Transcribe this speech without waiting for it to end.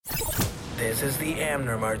This is the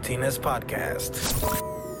Amner Martinez Podcast.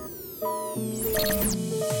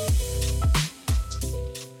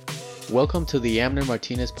 Welcome to the Amner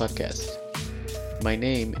Martinez Podcast. My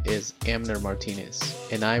name is Amner Martinez,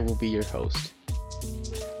 and I will be your host.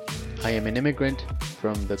 I am an immigrant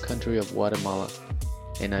from the country of Guatemala,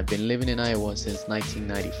 and I've been living in Iowa since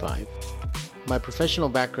 1995. My professional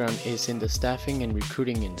background is in the staffing and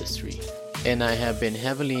recruiting industry, and I have been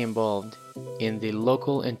heavily involved in the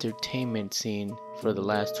local entertainment scene for the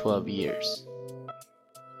last 12 years.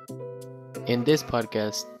 In this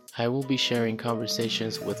podcast, I will be sharing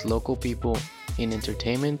conversations with local people in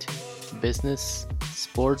entertainment, business,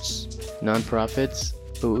 sports, nonprofits,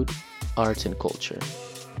 food, arts, and culture.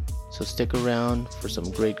 So stick around for some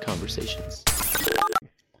great conversations.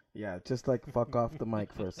 Yeah, just like fuck off the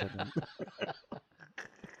mic for a second.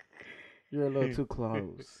 You're a little too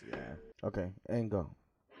close. Yeah. Okay, and go.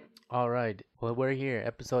 All right. Well, we're here,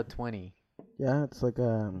 episode 20. Yeah, it's like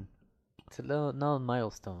It's a little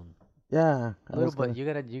milestone. yeah. A little, but you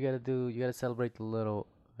gotta celebrate the little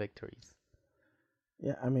victories.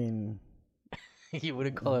 Yeah, I mean, You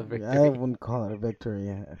wouldn't call it victory. I wouldn't call it a victory.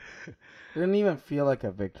 Yeah. It didn't even feel like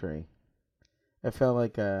a victory. It felt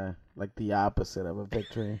like the opposite of a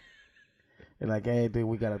victory. And like, hey, dude,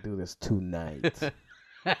 we gotta do this tonight.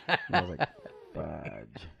 And I was like,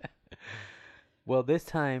 fudge. Well, this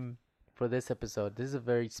time for this episode, this is a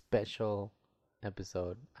very special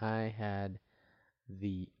episode. I had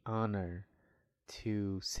the honor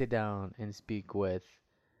to sit down and speak with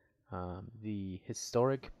the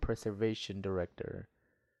historic preservation director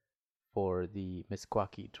for the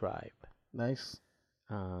Meskwaki tribe. Nice.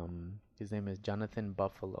 His name is Jonathan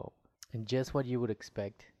Buffalo. And just what you would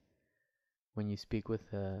expect when you speak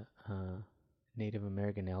with a Native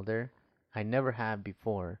American elder. I never have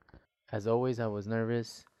before. As always, I was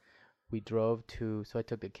nervous. We drove so I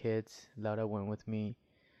took the kids. Laura went with me.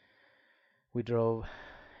 We drove,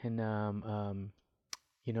 and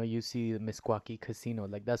you see the Meskwaki Casino.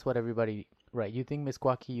 Like, that's what everybody, right? You think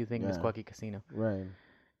Meskwaki, you think Meskwaki Casino. Right.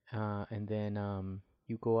 And then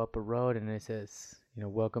you go up a road, and it says,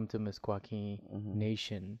 welcome to Meskwaki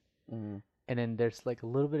Nation. Mm-hmm. And then there's like a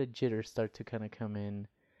little bit of jitters start to kind of come in.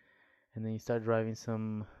 And then you start driving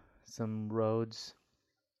some roads,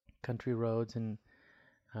 country roads, and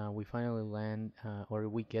we finally land, or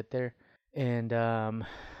we get there, and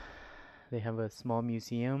they have a small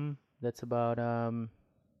museum that's about, I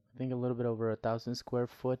think, a little bit over 1,000 square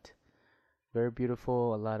foot. Very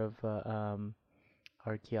beautiful, a lot of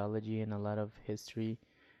archaeology and a lot of history,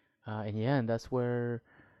 and that's where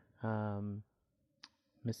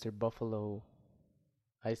Mr. Buffalo.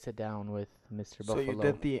 I sat down with Mr. Buffalo. So you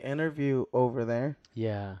did the interview over there?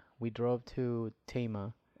 Yeah, we drove to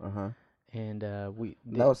Tama. Uh-huh. And that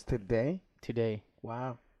was today? Today.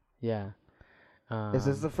 Wow. Yeah. Is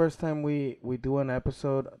this the first time we do an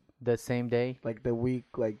episode the same day? like the week,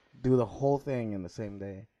 like do the whole thing in the same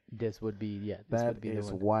day? This would be That would be is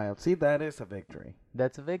the one. wild. See, that is a victory.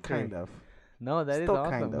 That's a victory. Kind of. No, that Still is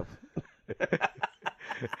awesome. kind of.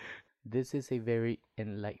 This is a very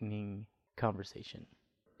enlightening conversation.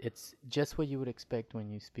 It's just what you would expect when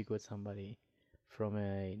you speak with somebody from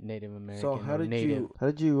a Native American. So how did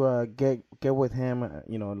you get with him?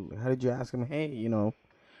 How did you ask him? Hey, when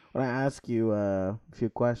I ask you a few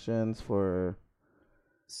questions for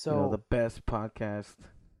the best podcast.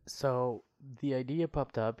 So the idea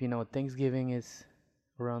popped up. Thanksgiving is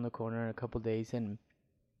around the corner in a couple days, and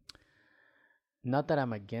not that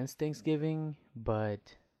I'm against Thanksgiving,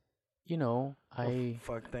 but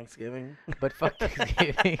fuck Thanksgiving. But fuck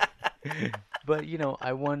Thanksgiving. But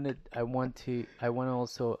I want to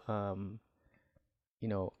also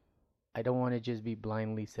I don't want to just be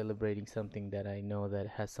blindly celebrating something that I know that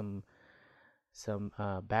has some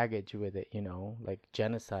baggage with it, like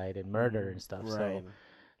genocide and murder and stuff. Right.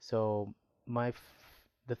 So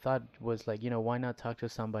the thought was like, why not talk to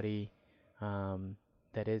somebody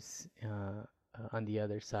that is on the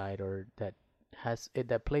other side, or that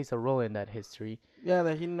plays a role in that history. Yeah,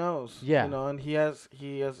 that he knows. Yeah. And he has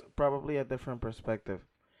probably a different perspective.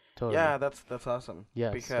 Totally. Yeah, that's awesome.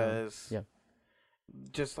 Yeah. Because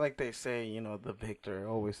just like they say, the victor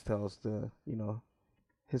always tells the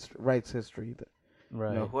writes history.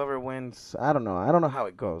 Right. Whoever wins, I don't know how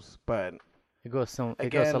it goes, but it goes a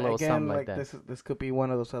little something like that. This could be one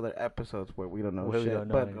of those other episodes where we don't know shit,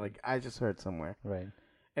 but anything. Like I just heard somewhere. Right.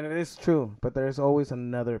 And it is true, but there's always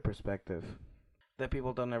another perspective that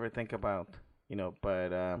people don't ever think about,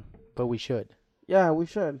 but we should. Yeah, we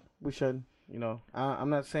should. I'm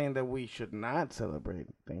not saying that we should not celebrate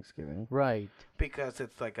Thanksgiving Right. because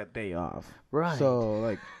it's like a day off. Right. So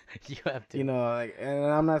like, You have to. like, and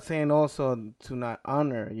I'm not saying also to not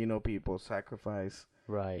honor, people's sacrifice,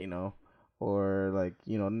 Right. or like,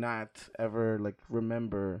 not ever like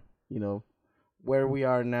remember, where we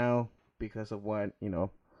are now because of what,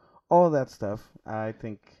 all that stuff. I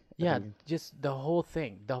think. Yeah, just the whole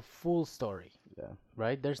thing, the full story. Yeah.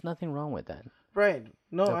 Right? There's nothing wrong with that. Right.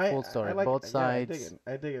 No, The full I story, like both it. sides.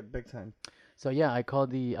 Yeah, I dig it big time. So yeah, I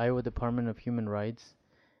called the Iowa Department of Human Rights,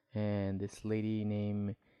 and this lady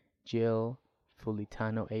named Jill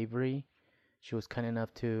Fulitano Avery, she was kind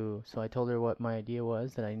enough to. So I told her what my idea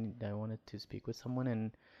was, that I wanted to speak with someone,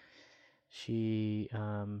 and she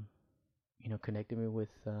connected me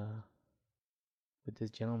with this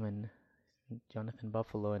gentleman, Jonathan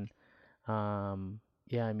Buffalo, and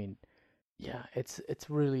yeah, I mean, yeah, it's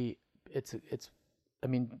really it's I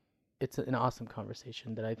mean, it's an awesome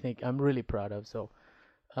conversation that I think I'm really proud of. So,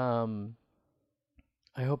 um,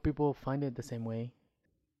 I hope people find it the same way.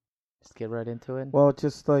 Just get right into it. Well,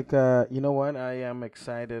 just like you know what? I am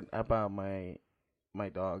excited about my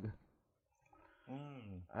dog.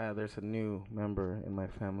 There's a new member in my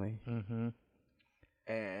family, Mm-hmm.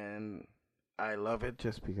 and I love it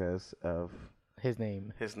just because of His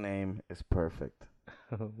name, his name is perfect.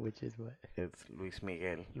 which is what? It's Luis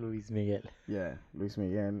Miguel. Luis Miguel. Yeah, Luis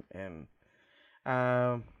Miguel, and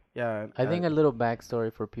yeah. I think a little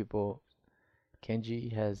backstory for people.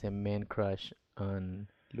 Kenji has a man crush on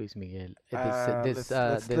Luis Miguel. Let's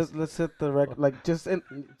set the record, like, just in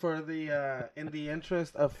the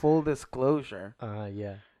interest of full disclosure.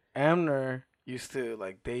 Yeah. Amner used to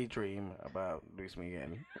like daydream about Luis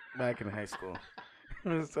Miguel back in high school.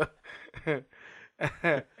 So,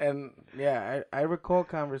 and yeah, I recall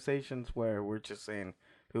conversations where we're just saying,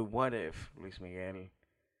 dude, what if Luis Miguel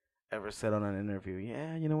ever said on an interview,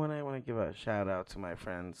 yeah, you know what, I want to give a shout out to my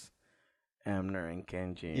friends Amner and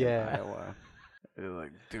Kenji in Iowa. They're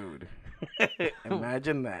like, dude,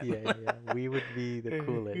 imagine that. Yeah. We would be the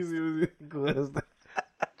coolest. Coolest.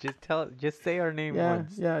 Just say our name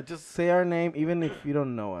once. Yeah, just say our name, even if you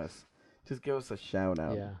don't know us. Just give us a shout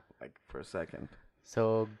out, like, for a second.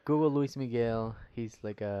 So Google Luis Miguel. He's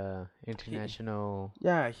like a international.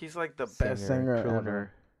 He's like the best singer crooner.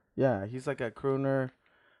 ever. Yeah, he's like a crooner.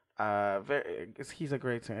 He's a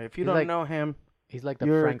great singer. If you He's don't know him, he's like the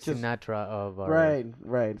you're Frank just Sinatra of our.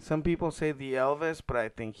 Right. Some people say the Elvis, but I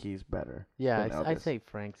think he's better. Yeah, than I'd Elvis. say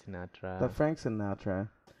Frank Sinatra. The Frank Sinatra.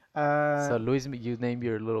 So Luis, you name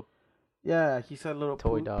your little. Yeah, he's a little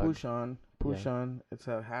toy dog. Pouchon. It's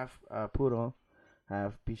a half poodle,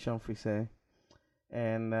 half Bichon Frise.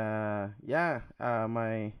 And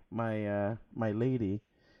my lady,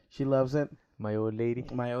 she loves it. My old lady.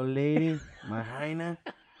 My old lady, my Heina.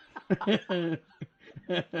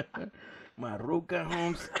 My Ruka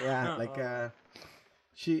Holmes. Yeah, like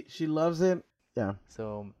she loves it. Yeah.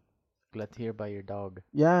 So glad to hear about your dog.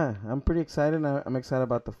 Yeah, I'm pretty excited. I'm excited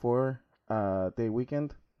about the 4-day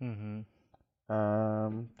weekend.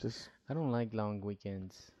 Mm-hmm. Just I don't like long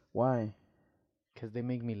weekends. Why? Because they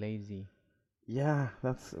make me lazy. Yeah,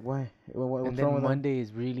 that's why. What's and then Monday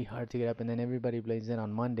is really hard to get up, and then everybody blames it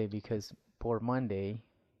on Monday because poor Monday,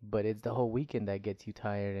 but it's the whole weekend that gets you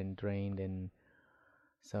tired and drained, and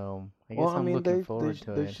so I guess I'm looking forward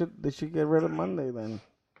to it. They should get rid of Monday then.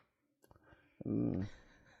 And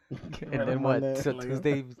then what? Monday, So like,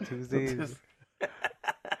 Tuesdays.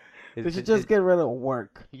 They should just get rid of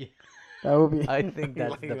work. Yeah. That would be. I think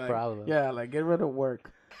that's the problem. Yeah, like, get rid of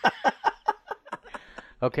work.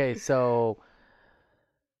 Okay, so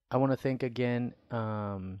I want to thank again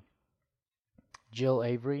Jill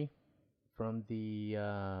Avery from the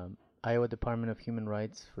Iowa Department of Human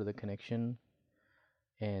Rights for the connection.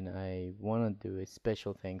 And I want to do a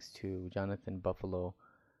special thanks to Jonathan Buffalo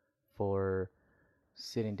for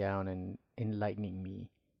sitting down and enlightening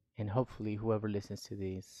me. And hopefully whoever listens to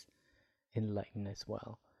this enlightened as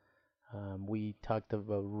well. We talked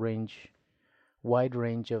about wide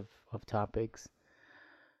range of topics.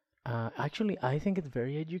 Actually, I think it's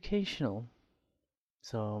very educational.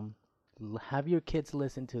 So have your kids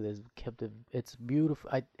listen to this. It's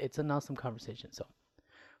beautiful. It's an awesome conversation. So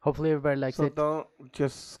hopefully everybody likes it. So don't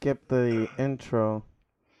just skip the intro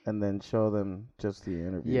and then show them just the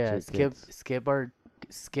interview. Yeah, skip our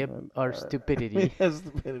stupidity.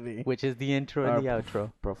 Stupidity. Which is the intro and the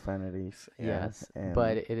outro. Profanities. Yes,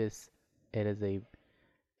 but it is a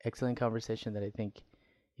excellent conversation that I think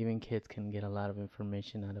even kids can get a lot of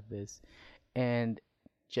information out of this. And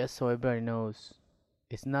just so everybody knows,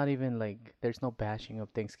 it's not even like there's no bashing of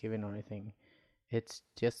Thanksgiving or anything. It's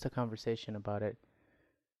just a conversation about it.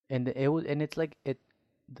 and it's like it.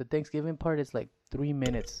 The Thanksgiving part is like 3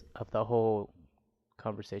 minutes of the whole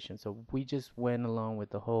conversation. So we just went along with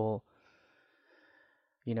the whole,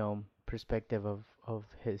 perspective of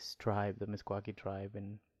his tribe, the Meskwaki tribe,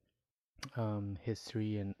 and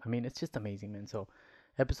history, and I mean it's just amazing, man. So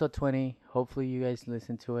episode 20, hopefully you guys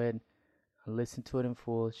listen to it in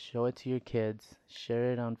full, show it to your kids,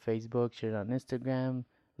 share it on Facebook, share it on Instagram,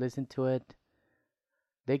 listen to it.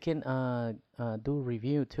 They can do a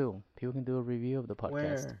review too. People can do a review of the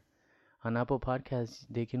podcast. Where? On Apple Podcasts,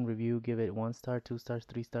 they can review, give it 1 star, 2 stars,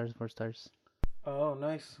 3 stars, 4 stars. Oh,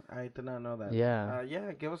 nice. I did not know that. Yeah.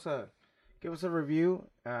 Yeah, give us a review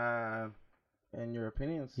and your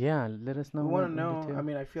opinions. Yeah, let us know. We want to know. I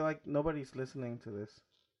mean, I feel like nobody's listening to this.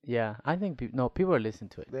 Yeah, I think people are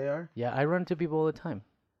listening to it. They are? Yeah, I run into people all the time.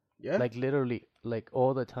 Yeah? Like literally, like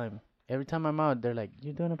all the time. Every time I'm out, they're like,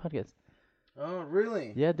 "You're doing a podcast." Oh,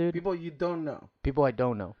 really? Yeah, dude. People you don't know. People I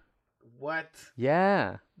don't know. What?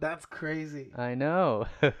 Yeah. That's crazy. I know.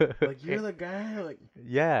 Like you're the guy. Like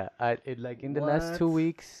yeah. Like in the last 2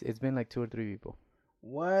 weeks, it's been like 2 or 3 people.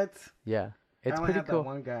 What? Yeah, it's I only pretty had cool. That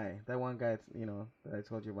one guy, that I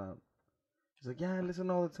told you about. He's like, yeah, I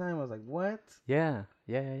listen all the time. I was like, what? Yeah.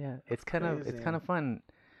 It's kind of fun.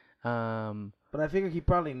 But I figure he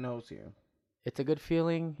probably knows you. It's a good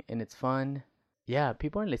feeling and it's fun. Yeah,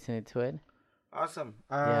 people are listening to it. Awesome.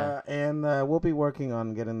 Yeah. And we'll be working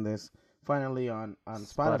on getting this finally on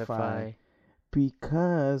Spotify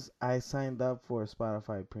because I signed up for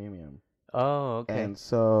Spotify Premium. Oh, okay. And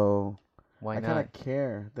so why I not? kind of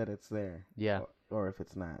care that it's there. Yeah. Or if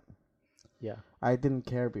it's not. Yeah. I didn't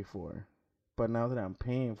care before, but now that I'm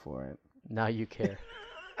paying for it, now you care.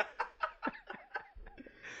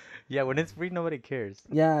 Yeah, when it's free, nobody cares.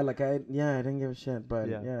 Yeah, I didn't give a shit, but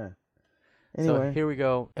yeah. So Anyway, here we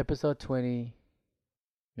go, episode 20.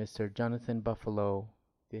 Mr. Jonathan Buffalo,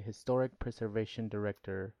 the Historic Preservation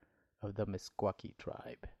Director of the Meskwaki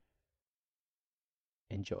tribe.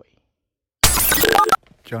 Enjoy.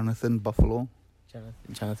 Jonathan Buffalo.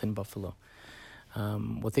 Jonathan Buffalo.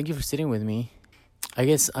 Well, thank you for sitting with me. I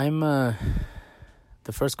guess I'm the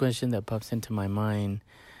first question that pops into my mind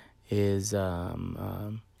is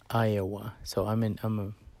Iowa. So I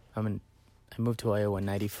moved to Iowa in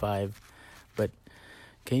 95, but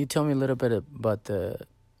can you tell me a little bit about the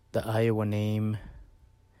Iowa name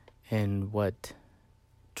and what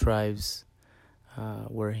tribes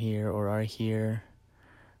were here or are here?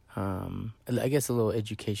 I guess a little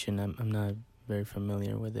education. I'm not very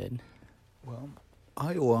familiar with it. Well,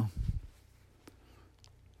 Iowa,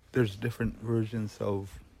 there's different versions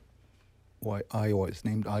of why Iowa is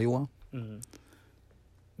named Iowa. Mm-hmm.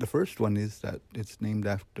 The first one is that it's named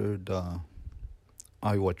after the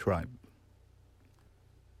Iowa tribe.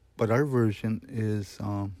 But our version is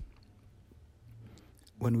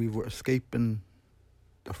when we were escaping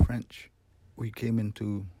the French, we came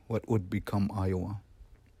into what would become Iowa.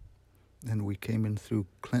 And we came in through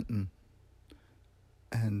Clinton.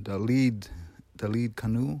 And the lead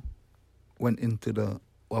canoe went into the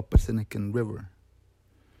Wapasinnikin River.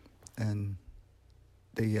 And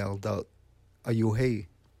they yelled out, "Ayuhey,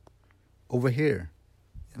 over here,"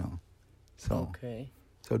 Okay.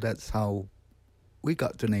 So that's how we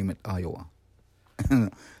got to name it Iowa.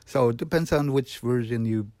 So it depends on which version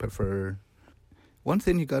you prefer. One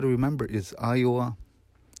thing you got to remember is Iowa,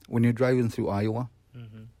 when you're driving through Iowa,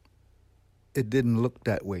 Mm-hmm. it didn't look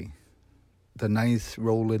that way. The nice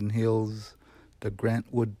rolling hills, the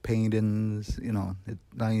Grantwood paintings, the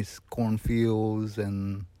nice cornfields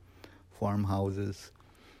and farmhouses.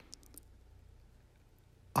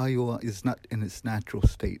 Iowa is not in its natural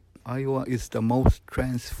state. Iowa is the most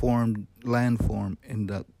transformed landform in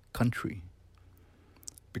the country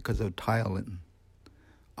because of tiling.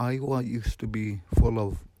 Iowa used to be full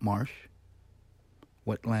of marsh,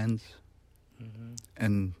 wetlands, Mm-hmm.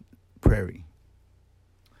 and prairie.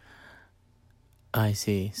 I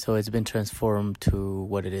see. So it's been transformed to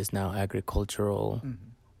what it is now, agricultural.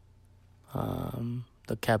 Mm-hmm.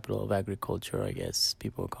 The capital of agriculture, I guess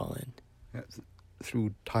people call it. Yes,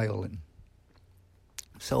 through tiling.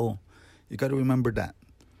 So you got to remember that.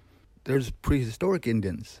 There's prehistoric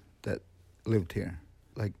Indians that lived here,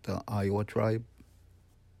 like the Iowa tribe,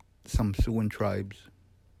 some Siouan tribes,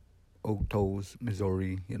 Otos,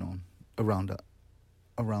 Missouri,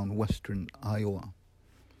 around western Iowa.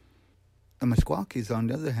 The Meskwakis, on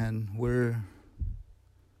the other hand, were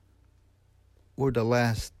the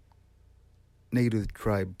last native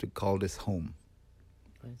tribe to call this home.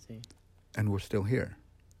 I see. And we're still here.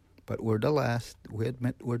 But we're the last. We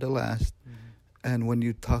admit we're the last. Mm-hmm. And when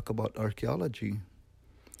you talk about archaeology,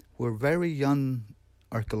 we're very young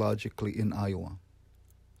archaeologically in Iowa.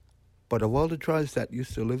 But of all the tribes that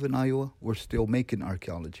used to live in Iowa, we're still making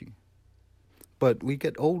archaeology. But we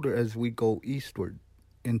get older as we go eastward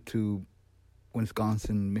into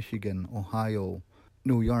Wisconsin, Michigan, Ohio,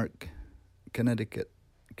 New York, Connecticut,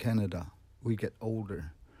 Canada. We get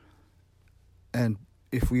older. And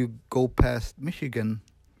if we go past Michigan,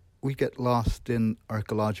 we get lost in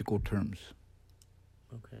archaeological terms.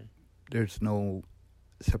 Okay. There's no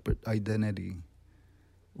separate identity.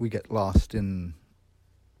 We get lost in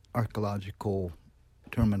archaeological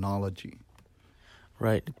terminology.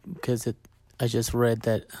 Right, because I just read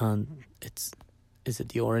that is it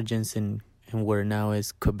the origins in where now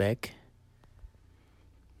is Quebec?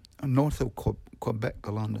 North of Quebec,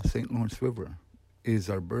 along the St. Lawrence River, is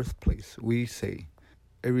our birthplace. We say,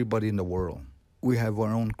 everybody in the world, we have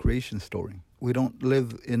our own creation story. We don't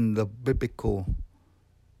live in the biblical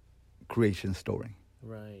creation story.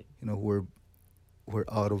 Right. You know, we're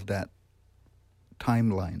out of that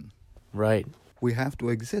timeline. Right. We have to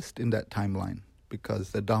exist in that timeline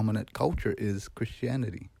because the dominant culture is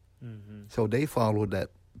Christianity. Mm-hmm. So they follow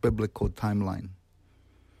that biblical timeline.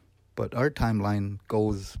 But our timeline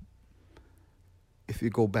goes, if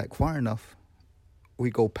you go back far enough,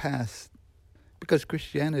 we go past, because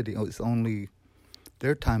Christianity is only,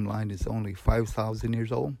 their timeline is only 5,000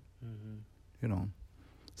 years old. Mm-hmm. You know,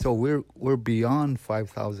 so we're beyond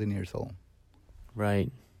 5,000 years old.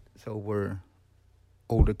 Right. So we're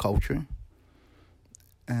older culture,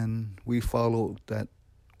 and we follow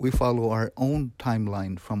our own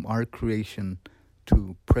timeline from our creation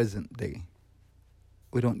to present day.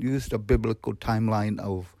 We don't use the biblical timeline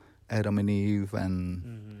of Adam and Eve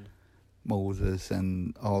and Moses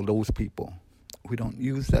and all those people. We don't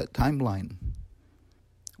use that timeline.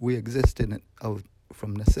 We exist in it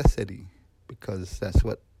from necessity because that's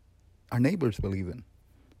what our neighbors believe in.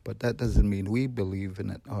 But that doesn't mean we believe in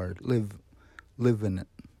it or live in it.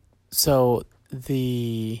 So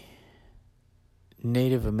the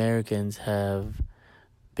Native Americans have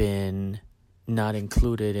been not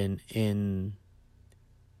included in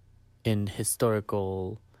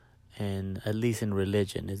historical and at least in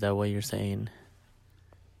religion. Is that what you're saying?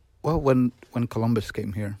 Well, when Columbus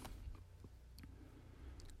came here,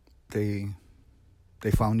 they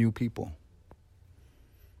found new people,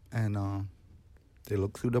 and they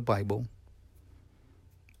looked through the Bible.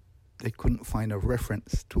 They couldn't find a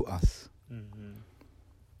reference to us,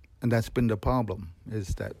 and that's been the problem.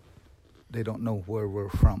 Is that they don't know where we're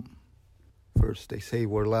from. First, they say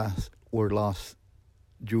we're lost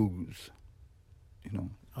Jews, you know.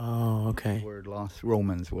 Oh, okay. We're lost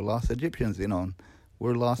Romans. We're lost Egyptians. You know,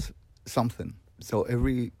 we're lost something. So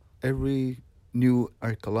every new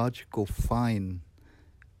archaeological find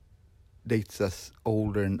dates us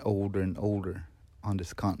older and older and older on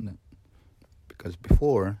this continent. Because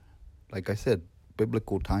before, like I said,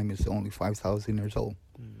 biblical time is only 5,000 years old.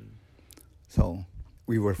 So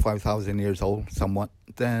we were 5,000 years old, somewhat.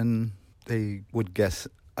 Then they would guess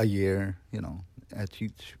a year, you know, at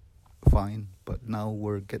each find. But now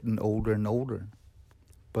we're getting older and older.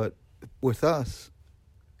 But with us,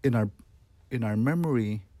 in our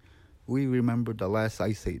memory, we remember the last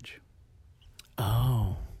ice age.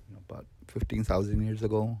 Oh. You know, about 15,000 years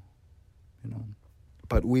ago, you know.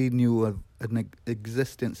 But we knew of an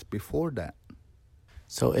existence before that.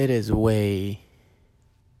 So it is way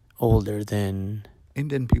older than...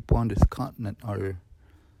 Indian people on this continent are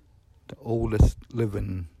the oldest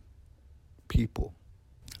living people.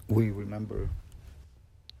 We remember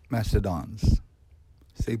mastodons,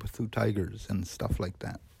 saber-tooth tigers, and stuff like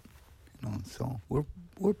that. You know, so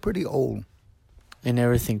we're pretty old. And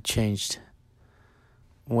everything changed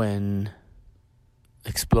when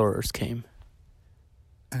explorers came.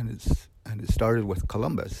 And it started with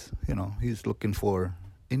Columbus. You know, he's looking for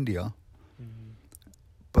India,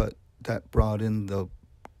 but that brought in the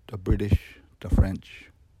British, the French.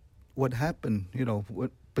 What happened? You know,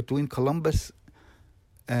 between Columbus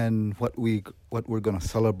and what we're gonna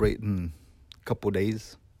celebrate in a couple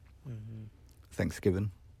days,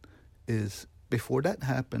 Thanksgiving, is before that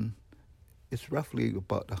happened, it's roughly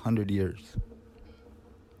about 100 years.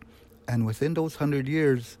 And within those 100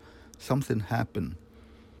 years, something happened.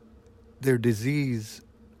 Their disease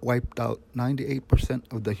wiped out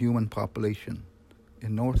 98% of the human population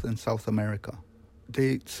in North and South America.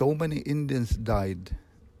 So many Indians died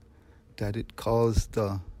that it caused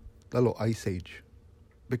the little ice age.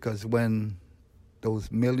 Because when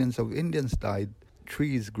those millions of Indians died,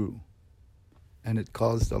 trees grew. And it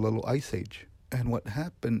caused a little ice age. And what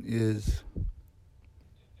happened is,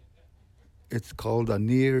 it's called a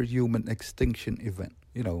near human extinction event.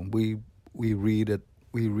 You know, we read it.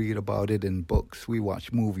 We read about it in books. We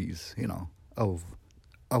watch movies, you know, of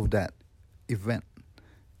of that event.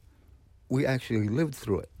 We actually lived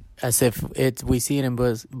through it. As if we see it in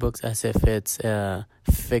books as if it's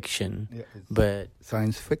fiction, It's but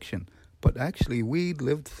science fiction. But actually, we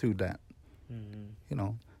lived through that. mm-hmm. You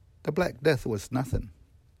know, the Black Death was nothing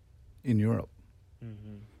in Europe.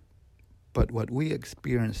 Mm-hmm. But what we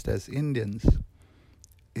experienced as Indians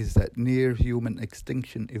is that near human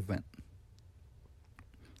extinction event.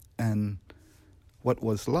 And what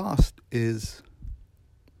was lost is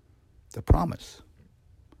the promise.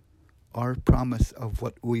 Our promise of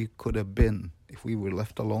what we could have been if we were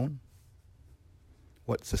left alone.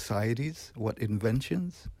 What societies, what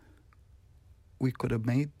inventions we could have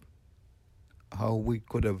made. How we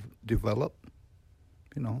could have developed,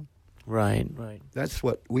 you know. Right. That's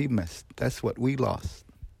what we missed. That's what we lost.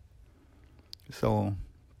 So,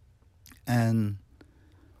 and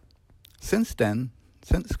since then,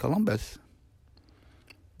 since Columbus,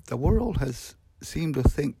 the world has seemed to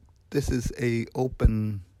think this is a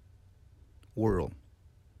open world.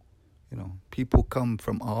 You know, people come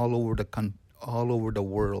from all over the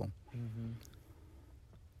world, Mm-hmm.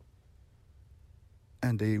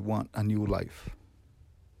 and they want a new life.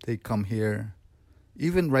 They come here.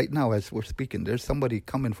 Even right now, as we're speaking, there's somebody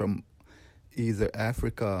coming from either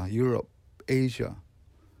Africa, Europe, Asia.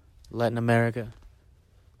 Latin America.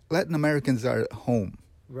 Latin Americans are home.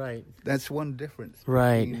 Right. That's one difference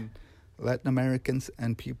Right. between Latin Americans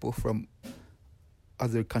and people from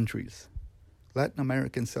other countries. Latin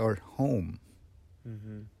Americans are home.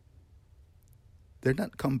 Mm-hmm.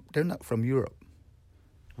 They're not from Europe.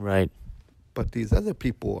 Right. But these other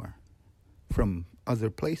people are from other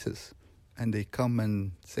places, and they come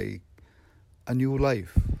and say, a new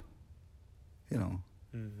life, you know.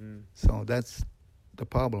 Mm-hmm. So that's the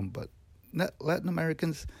problem. But Latin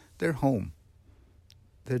Americans, they're home.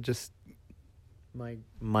 They're just...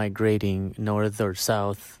 migrating north or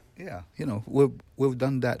south. Yeah, you know, we've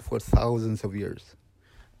done that for thousands of years.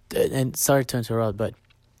 And sorry to interrupt, but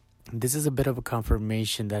this is a bit of a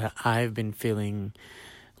confirmation that I've been feeling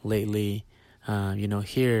lately.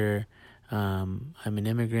 Here, I'm an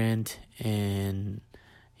immigrant, and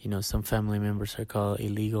some family members are called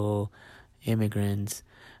illegal immigrants.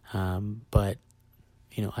 But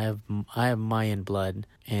I have Mayan blood,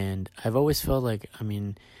 and I've always felt like I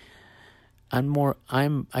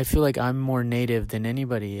feel like I'm more native than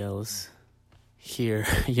anybody else here.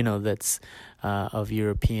 That's of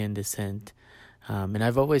European descent. And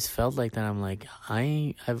I've always felt like that. I'm like,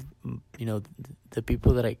 the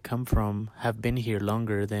people that I come from have been here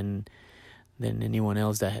longer than anyone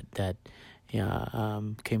else that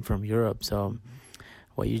came from Europe. So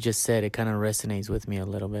what you just said, it kind of resonates with me a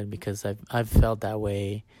little bit, because I've felt that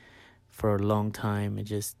way for a long time. It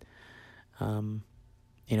just,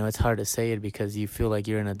 it's hard to say it because you feel like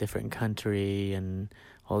you're in a different country, and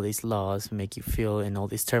all these laws make you feel, and all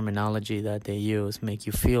this terminology that they use make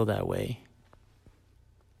you feel that way.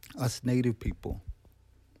 Us native people,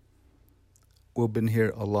 we've been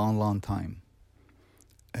here a long, long time.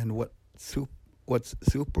 And what's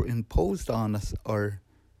superimposed on us are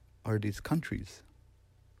these countries.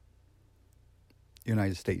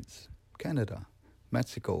 United States, Canada,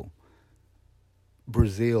 Mexico,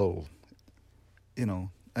 Brazil,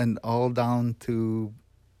 and all down to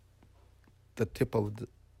the tip of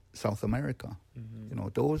South America. Mm-hmm.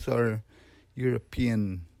 Those are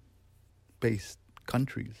European-based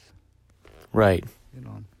countries. Right.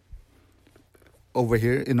 Over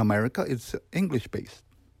here in America, it's English-based.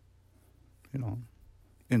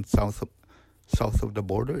 In south of the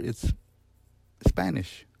border, it's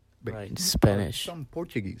Spanish. Right, Spanish. Some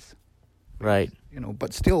Portuguese. Right.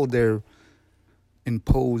 But still they're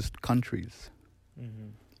imposed countries. Mm-hmm.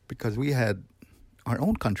 Because we had our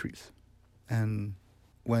own countries. And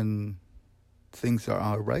when things are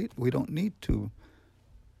all right, we don't need to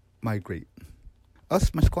migrate.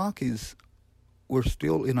 Us Meskwakis, we're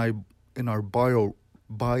still in our bio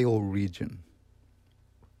region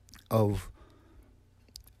of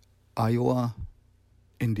Iowa,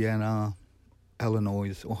 Indiana,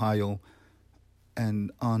 Illinois, Ohio,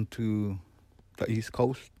 and on to the East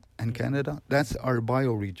Coast and Canada. That's our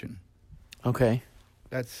bioregion. Okay.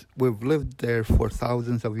 We've lived there for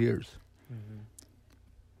thousands of years.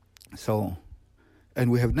 Mm-hmm. So,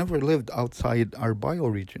 and we have never lived outside our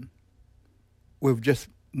bioregion. We've just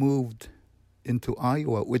moved into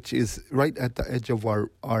Iowa, which is right at the edge of our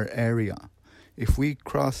area. If we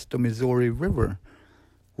cross the Missouri River,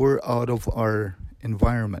 we're out of our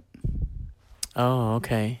environment. Oh,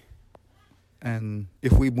 okay. And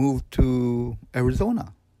if we move to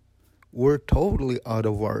Arizona, we're totally out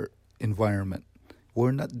of our environment.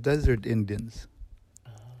 We're not desert Indians.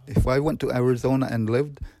 If I went to Arizona and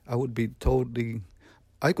lived, I would be totally,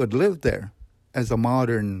 I could live there as a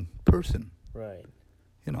modern person, Right.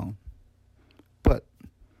 you know. But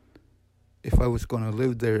if I was going to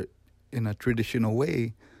live there in a traditional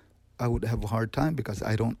way, I would have a hard time because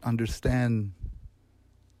I don't understand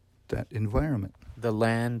that environment. The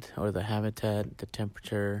land or the habitat, the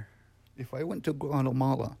temperature. If I went to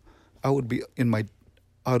Guatemala, I would be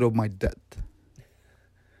out of my depth.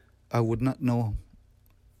 I would not know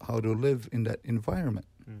how to live in that environment,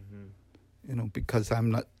 you know, because I'm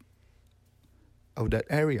not of that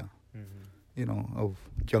area, you know, of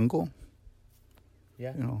jungle.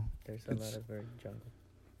 Yeah. You know, There's a lot of jungle.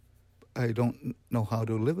 I don't know how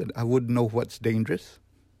to live it. I wouldn't know what's dangerous.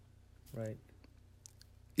 Right.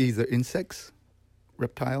 Either insects,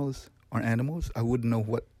 reptiles, or animals. I wouldn't know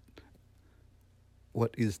what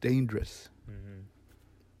is dangerous.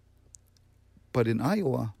 But in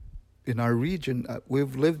Iowa, in our region,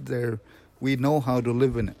 we've lived there. We know how to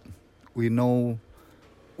live in it. We know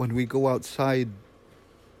when we go outside.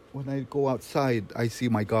 When I go outside, I see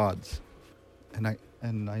my gods, and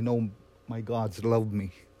I know my gods love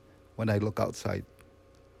me when I look outside.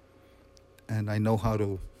 And I know how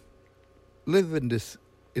to live in this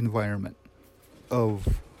environment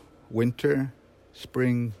of winter,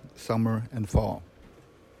 spring, summer, and fall.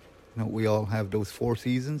 You know, we all have those 4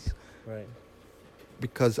 seasons. Right.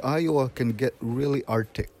 Because Iowa can get really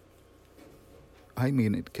Arctic. I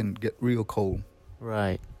mean, it can get real cold.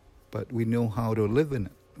 Right. But we know how to live in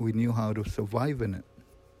it. We knew how to survive in it.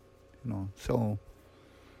 You know, so.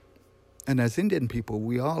 And as Indian people,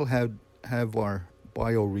 we all have our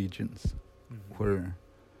bioregions where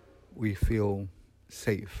we feel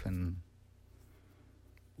safe and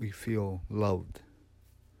we feel loved.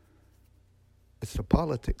 It's the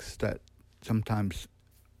politics that sometimes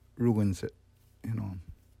ruins it, you know.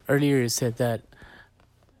 Earlier you said that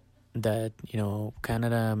you know,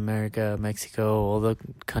 Canada, America, Mexico, all the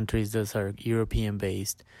countries those are European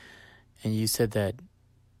based, and you said that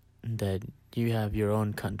you have your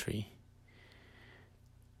own country.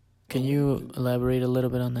 Can you elaborate a little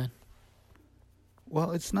bit on that?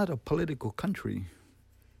 Well, it's not a political country.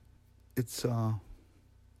 It's a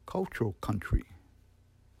cultural country.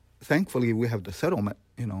 Thankfully, we have the settlement,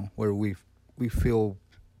 you know, where we feel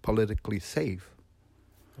politically safe.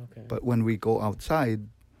 Okay. But when we go outside,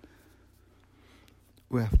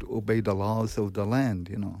 we have to obey the laws of the land,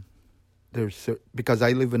 you know. Because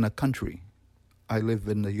I live in a country. I live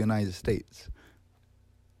in the United States.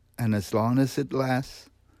 And as long as it lasts,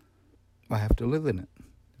 I have to live in it.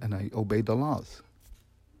 And I obey the laws.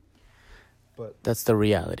 But that's the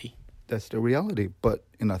reality. That's the reality. But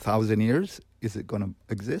in 1,000 years, is it going to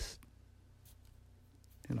exist?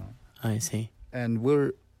 You know. I see. And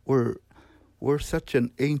we're such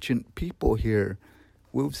an ancient people here.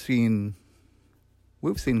 We've seen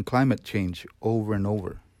climate change over and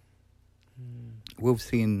over. We've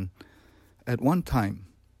seen, at one time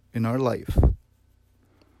in our life,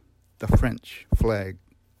 the French flag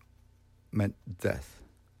meant death.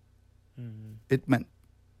 It meant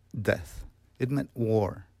death. It meant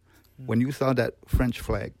war. When you saw that French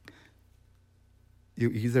flag, you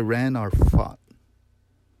either ran or fought.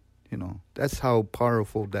 You know, that's how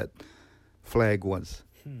powerful that flag was.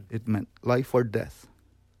 It meant life or death.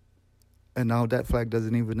 And now that flag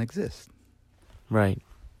doesn't even exist. Right.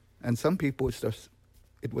 And some people,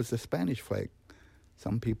 it was the Spanish flag.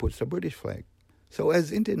 Some people, it's the British flag. So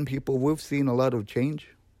as Indian people, we've seen a lot of change.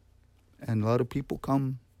 And a lot of people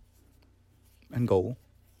come and go,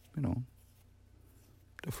 you know.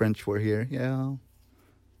 The French were here, yeah.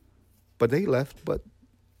 But they left, but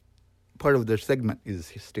part of their segment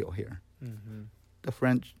is still here. The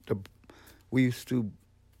French, we used to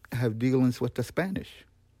have dealings with the Spanish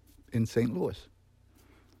in St. Louis.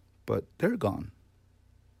 But they're gone.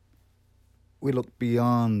 We look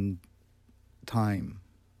beyond time.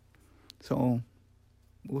 So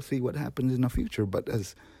we'll see what happens in the future.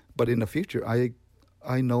 But in the future,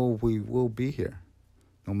 I know we will be here.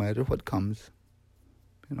 No matter what comes,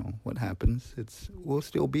 you know, what happens, we'll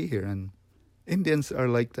still be here. And Indians are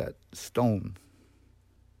like that stone.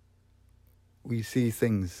 We see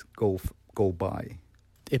things go by.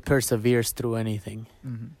 It perseveres through anything.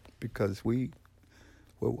 Because we've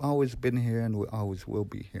always been here and we always will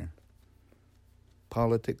be here.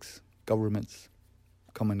 Politics, governments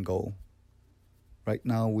come and go. Right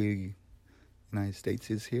now, United States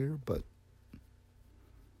is here, but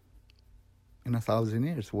in 1,000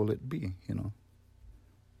 years, will it be, you know?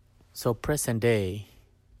 So present day,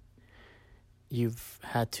 you've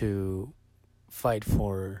had to fight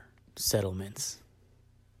for settlements.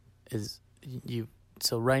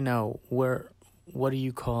 So right now, where what do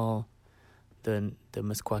you call the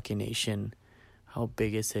Meskwaki Nation? How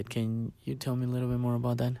big is it? Can you tell me a little bit more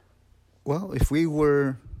about that? Well, if we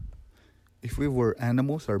were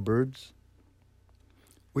animals or birds,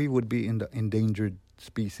 we would be in the endangered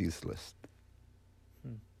species list.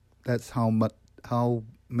 That's how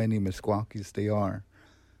many Meskwakis there are.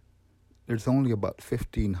 There's only about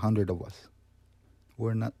 1,500 of us.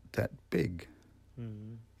 We're not that big,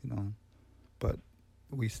 but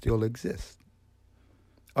we still exist.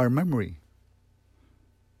 Our memory,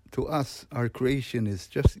 to us, our creation is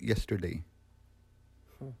just yesterday.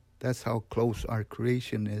 That's how close our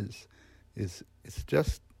creation is. It's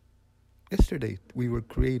just yesterday we were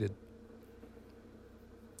created.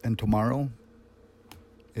 And tomorrow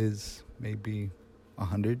is maybe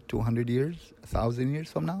 100, 200 years, 1,000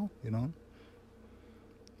 years from now,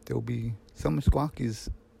 There'll be some Meskwakis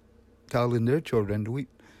telling their children,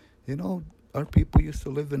 our people used to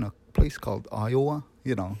live in a place called Iowa,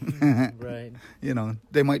 Right.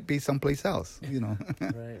 They might be someplace else,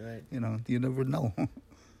 Right. You never know.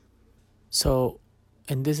 So,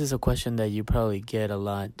 and this is a question that you probably get a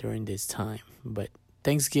lot during this time, but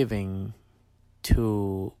Thanksgiving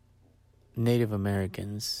to Native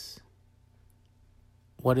Americans,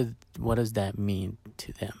 what does that mean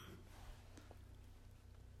to them?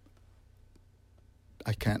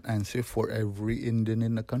 I can't answer for every Indian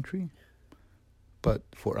in the country, but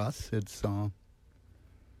for us, it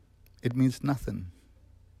means nothing.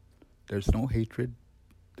 There's no hatred.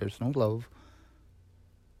 There's no love.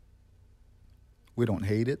 We don't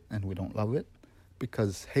hate it and we don't love it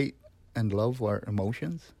because hate and love are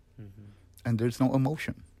emotions, and there's no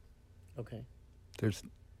emotion. Okay.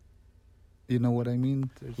 You know what I mean?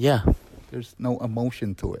 There's no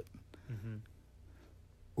emotion to it.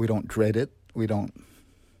 We don't dread it. We don't.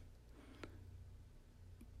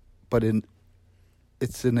 But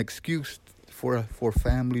it's an excuse for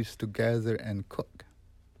families to gather and cook.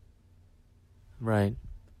 Right.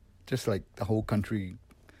 Just like the whole country,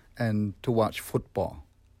 and to watch football.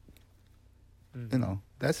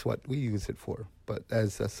 That's what we use it for. But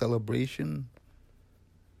as a celebration,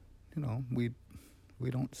 we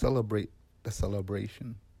don't celebrate the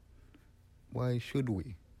celebration. Why should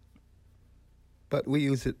we? But we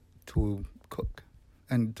use it to cook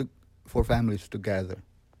and for families to gather.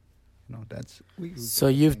 So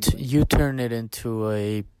you turn it into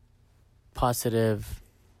a positive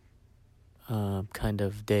kind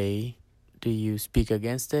of day. Do you speak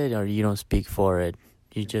against it, or you don't speak for it?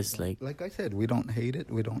 You just like I said, we don't hate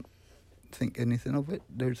it. We don't think anything of it.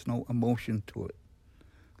 There's no emotion to it.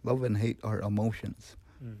 Love and hate are emotions,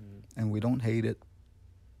 and we don't hate it,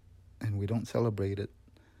 and we don't celebrate it.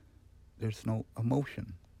 There's no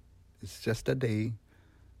emotion. It's just a day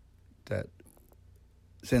that,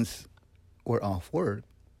 since we're off work,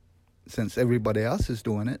 since everybody else is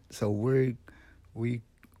doing it, so we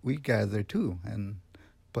gather too.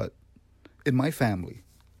 But in my family,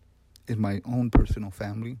 in my own personal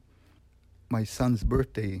family, my son's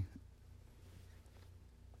birthday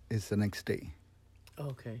is the next day.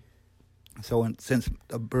 Okay. So since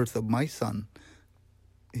the birth of my son,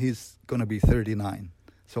 he's going to be 39.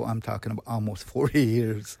 So I'm talking about almost 40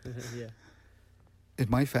 years. Yeah. In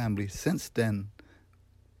my family, since then,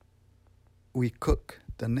 we cook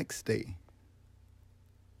the next day.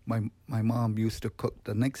 My mom used to cook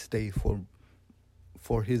the next day for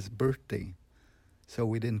his birthday. So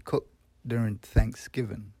we didn't cook during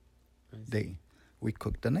Thanksgiving Day. We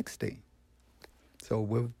cooked the next day.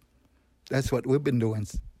 So that's what we've been doing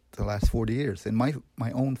the last 40 years in my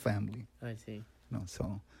own family. I see.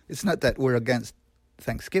 So it's not that we're against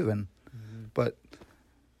Thanksgiving, but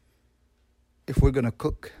if we're going to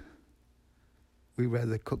cook, we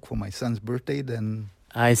rather cook for my son's birthday than...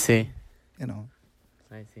 I see.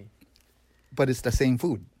 I see. But it's the same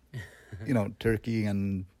food, turkey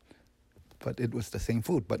but it was the same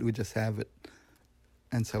food, but we just have it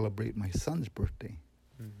and celebrate my son's birthday.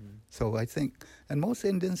 So I think, and most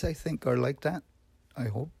Indians I think are like that, I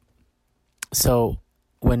hope. So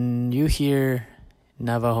when you hear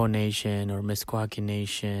Navajo Nation or Meskwaki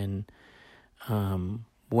Nation,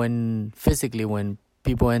 when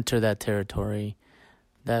people enter that territory,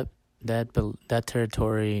 that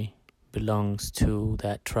territory belongs to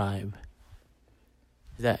that tribe.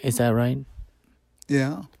 Is that right?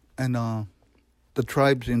 Yeah, and the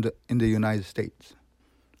tribes in the United States,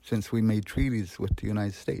 since we made treaties with the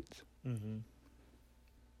United States,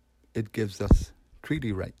 it gives us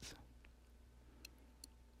treaty rights.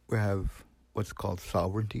 We have what's called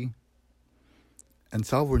sovereignty, and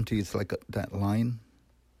sovereignty is like that line.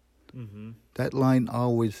 That line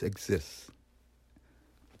always exists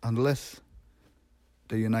unless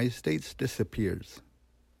the United States disappears,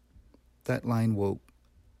 that line will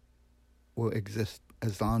exist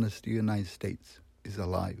as long as the United States is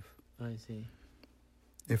alive. I see.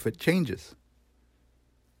 If it changes,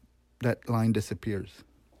 that line disappears.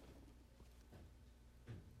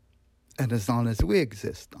 And as long as we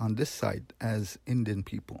exist on this side as Indian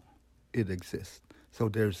people, it exists. So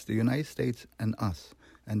there's the United States and us,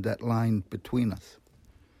 and that line between us.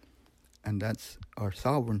 And that's our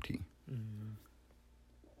sovereignty. Mm-hmm.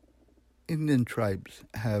 Indian tribes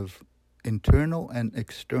have internal and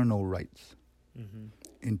external rights. Mm-hmm.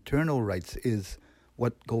 Internal rights is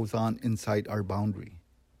what goes on inside our boundary,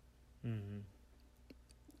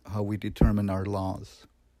 how we determine our laws.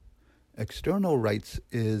 External rights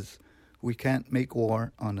is we can't make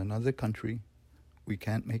war on another country, we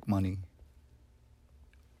can't make money,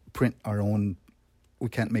 print our own, we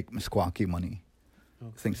can't make Meskwaki money,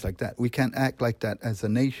 things like that. We can't act like that as a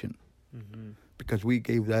nation because we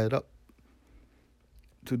gave that up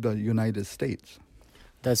to the United States.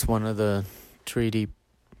 That's one of the treaty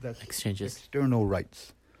That's exchanges. External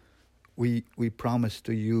rights. We promised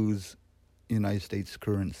to use United States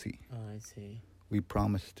currency. Oh, I see. We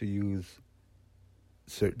promised to use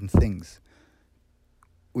certain things.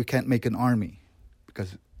 We can't make an army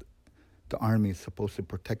because the army is supposed to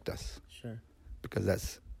protect us. Sure. Because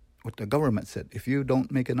that's what the government said. If you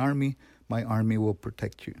don't make an army, my army will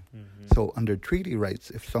protect you. Mm-hmm. So under treaty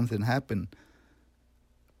rights, if something happened,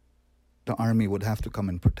 the army would have to come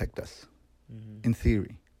and protect us. In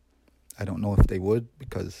theory. I don't know if they would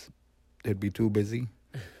because they'd be too busy,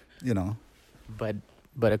 you know. But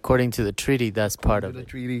according to the treaty, that's part of The it.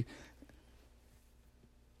 treaty.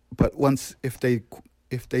 But once if they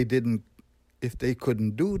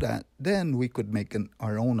couldn't do that, then we could make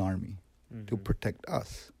our own army to protect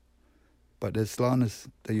us. But as long as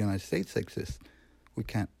the United States exists, we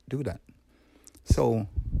can't do that. So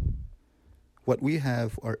what we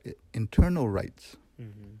have are internal rights.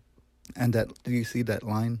 And that, do you see that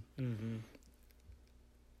line?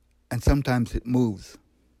 And sometimes it moves.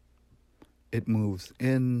 It moves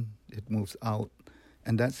in, it moves out.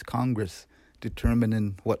 And that's Congress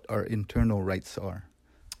determining what our internal rights are.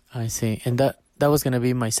 I see. And that was going to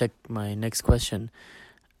be my next question.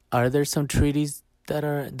 Are there some treaties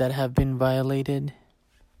that have been violated?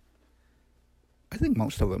 I think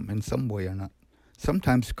most of them in some way are not.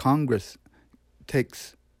 Sometimes Congress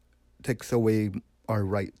takes away our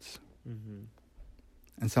rights.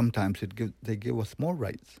 And sometimes they give us more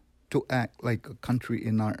rights to act like a country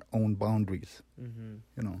in our own boundaries,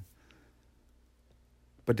 you know.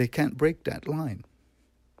 But they can't break that line.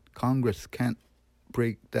 Congress can't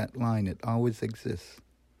break that line. It always exists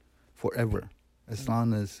forever, as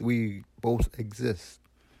long as we both exist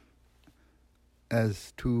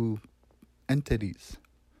as two entities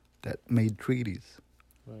that made treaties.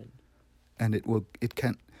 Right. And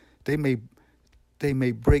they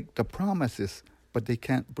may break the promises, but they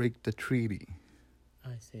can't break the treaty.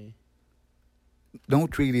 I see. No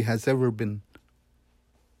treaty has ever been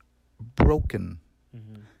broken.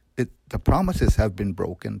 The promises have been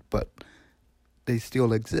broken, but they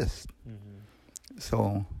still exist.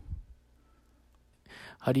 So,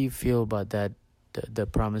 how do you feel about that? The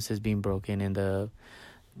promises being broken and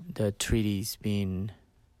the treaties being,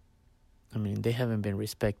 I mean, they haven't been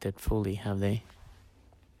respected fully, have they?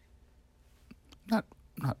 Not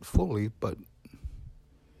fully, but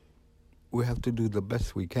we have to do the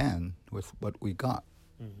best we can with what we got.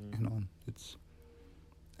 You know,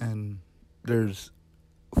 and there's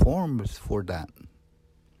forms for that.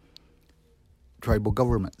 Tribal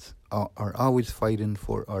governments are always fighting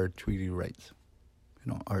for our treaty rights.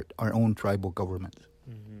 You know, our own tribal governments.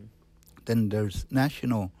 Then there's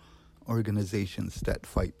national organizations that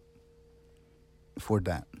fight for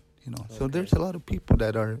that. You know, so there's a lot of people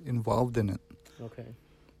that are involved in it. Okay.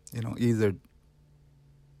 You know, either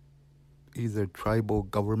tribal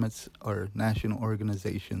governments or national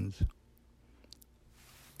organizations,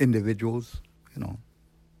 individuals, you know.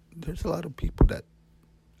 There's a lot of people that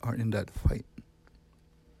are in that fight.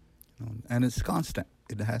 You know, and it's constant.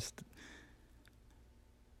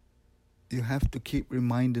 You have to keep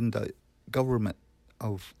reminding the government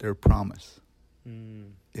of their promise.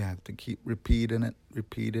 You have to keep repeating it.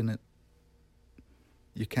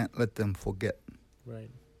 You can't let them forget.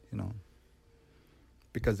 Right. You know,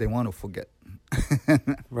 because they want to forget.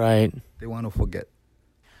 Right. They want to forget.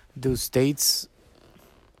 Do states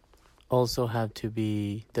also have to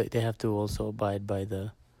be? They have to also abide by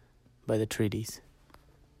the treaties.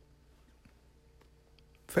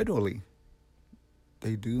 Federally,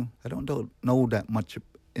 they do. I don't know that much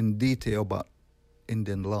in detail about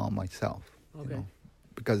Indian law myself. Okay. You know,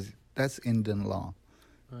 because that's Indian law.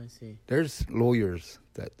 I see. There's lawyers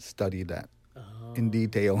that study that in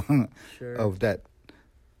detail Sure. of that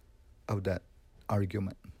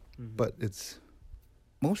argument. Mhm. But it's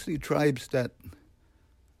mostly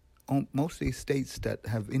mostly states that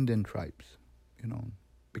have Indian tribes,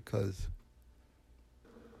 because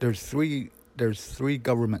there's three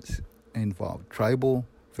governments involved: tribal,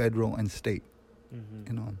 federal, and state.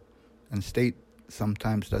 Mhm. And state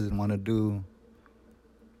sometimes doesn't want to do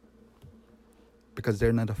because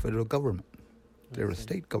they're not a federal government; they're a see.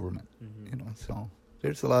 state government. Mhm. So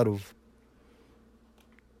there's a lot of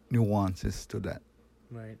nuances to that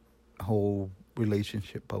Right. whole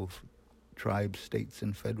relationship of tribes, states,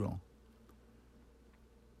 and federal.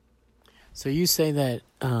 So you say that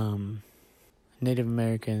Native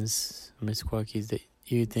Americans, Meskwakis, that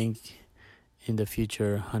you think in the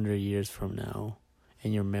future, 100 years from now,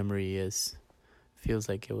 and your memory feels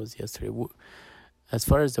like it was yesterday. As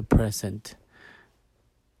far as the present,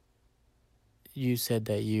 you said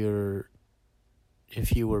that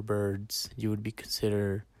if you were birds, you would be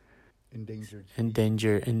considered an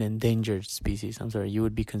endangered species. I'm sorry, you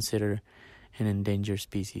would be considered an endangered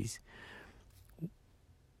species.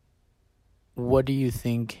 What do you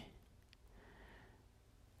think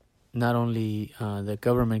not only the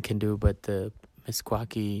government can do, but the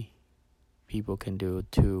Meskwaki people can do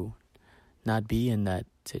to not be in that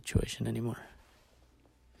situation anymore?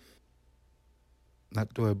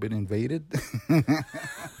 Not to have been invaded.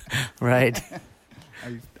 Right.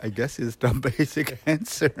 I guess is the basic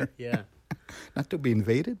answer. Yeah. Not to be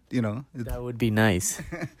invaded, That would be nice.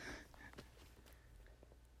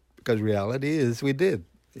 because reality is we did,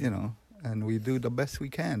 and we do the best we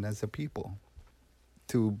can as a people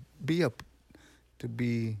to be a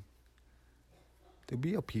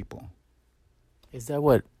people. Is that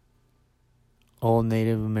what all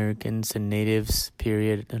Native Americans and natives,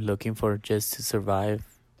 period, are looking for, just to survive?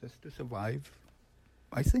 Just to survive.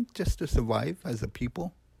 I think just to survive as a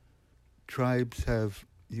people. Tribes have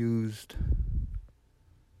used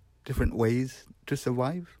different ways to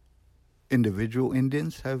survive. Individual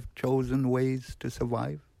Indians have chosen ways to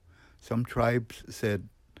survive. Some tribes said,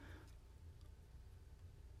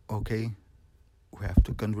 okay, we have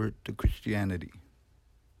to convert to Christianity,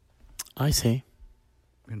 I see.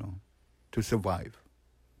 to survive.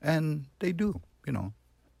 And they do,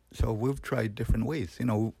 So we've tried different ways.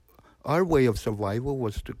 Our way of survival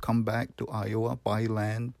was to come back to Iowa, buy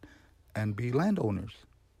land, and be landowners.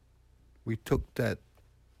 We took that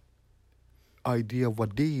idea of a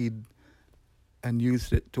deed and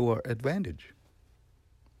used it to our advantage.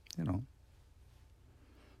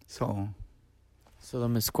 So So the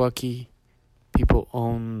Meskwaki people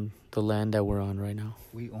own the land that we're on right now.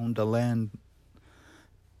 we own the land.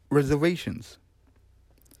 Reservations.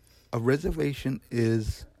 A reservation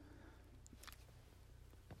is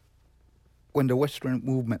when the Western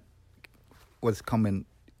movement was coming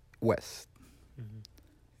west.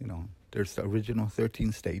 Mm-hmm. There's the original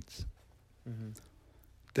 13 states. Mm-hmm.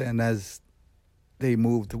 Then as they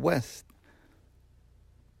moved west,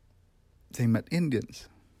 they met Indians.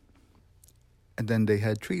 And then they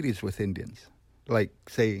had treaties with Indians. Like,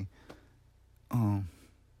 say,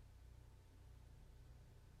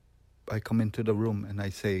 I come into the room and I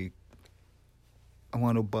say, I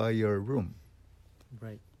want to buy your room,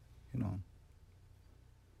 Right.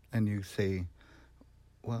 And you say,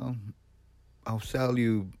 well, I'll sell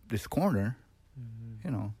you this corner,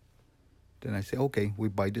 Mm-hmm. Then I say, okay, we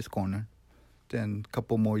buy this corner. Then a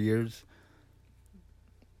couple more years,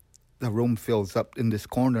 the room fills up in this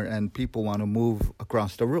corner and people want to move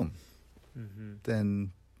across the room. Mm-hmm.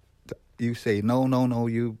 Then you say, no,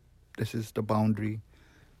 this is the boundary.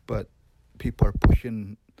 But people are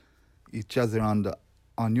pushing each other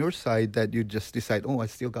on your side that you just decide, I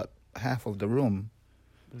still got half of the room.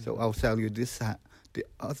 Mm-hmm. So I'll sell you the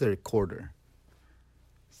other quarter.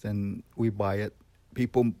 Then we buy it.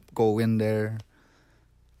 People go in there.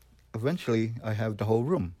 Eventually, I have the whole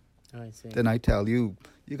room. I see. Then I tell you,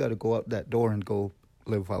 you got to go out that door and go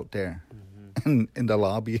live out there Mm-hmm. in the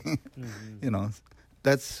lobby. Mm-hmm.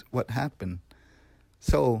 That's what happened.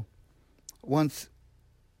 So once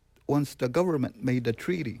the government made the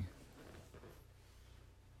treaty,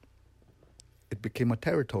 it became a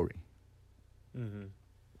territory. Mm-hmm.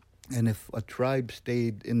 And if a tribe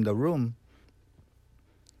stayed in the room,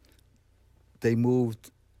 they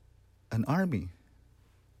moved an army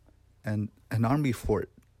and an army fort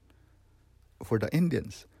for the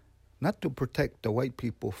Indians, not to protect the white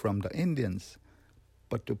people from the Indians,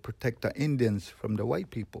 but to protect the Indians from the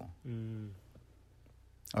white people,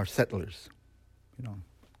 our settlers,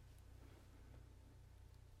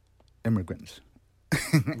 immigrants.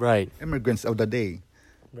 Right. Immigrants of the day.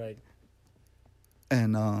 Right.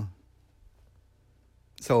 And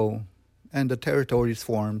and the territory is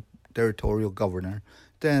formed, territorial governor.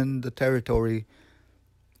 Then the territory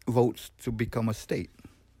votes to become a state.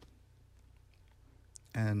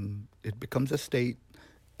 And it becomes a state,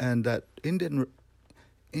 and that Indian,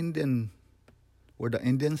 where the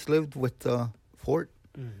Indians lived with the fort,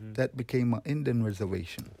 that became an Indian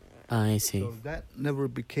reservation. I see. So that never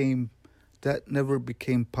became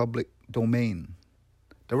public domain.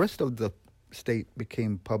 The rest of the state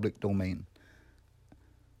became public domain.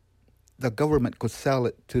 The government could sell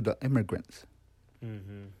it to the immigrants.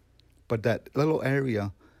 But that little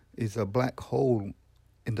area is a black hole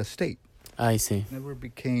in the state. I see. It never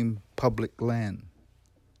became public land.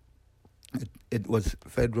 It was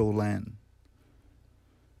federal land.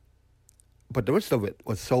 But the rest of it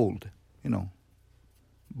was sold,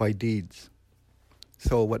 by deeds.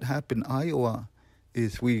 So what happened in Iowa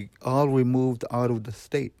is we all removed out of the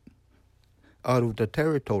state, out of the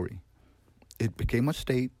territory. It became a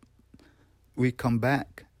state. We come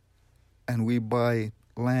back and we buy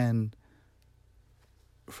land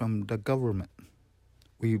from the government.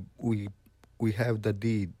 We have the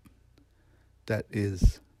deed that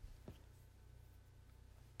is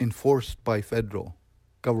enforced by federal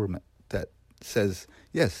government that says,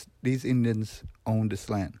 yes, these Indians own this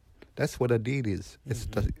land. That's what a deed is. It's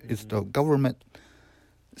the government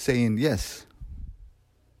saying, yes,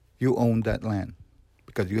 you own that land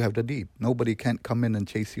because you have the deed. Nobody can't come in and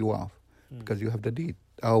chase you off because you have the deed.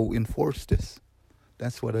 I'll enforce this.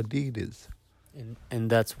 That's what a deed is. And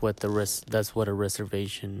that's what a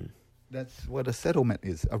reservation. That's what a settlement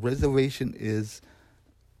is. A reservation is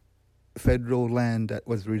federal land that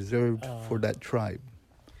was reserved for that tribe.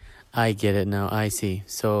 I get it now. I see.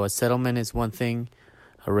 So a settlement is one thing.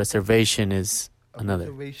 A reservation is another.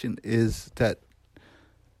 A reservation is that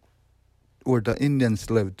where the Indians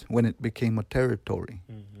lived when it became a territory.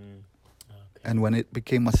 Okay. And when it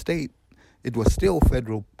became a state, it was still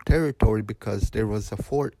federal territory because there was a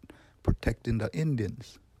fort protecting the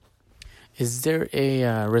Indians. Is there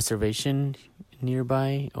a reservation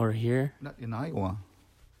nearby or here? Not in Iowa.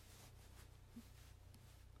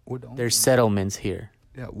 There's settlements here.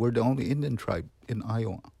 Yeah, we're the only Indian tribe in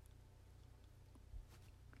Iowa.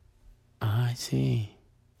 I see.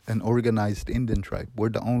 An organized Indian tribe. We're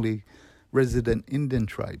the only resident Indian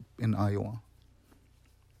tribe in Iowa.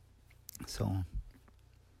 So.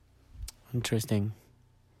 Interesting.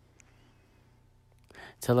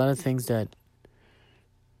 It's a lot of things that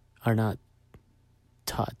are not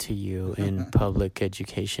taught to you in public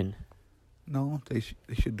education. No, they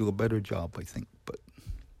should do a better job, I think. But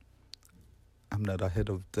I'm not ahead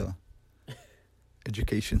of the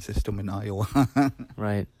education system in Iowa.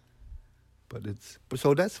 Right. But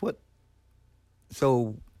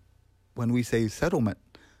so when we say settlement,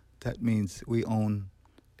 that means we own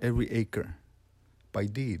every acre by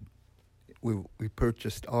deed. We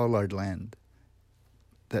purchased all our land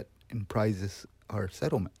that comprises our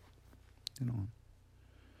settlement,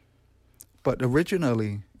 But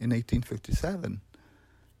originally in 1857,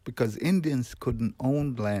 because Indians couldn't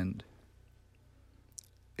own land,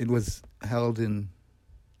 it was held in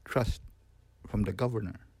trust from the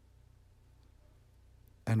governor.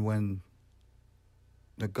 And when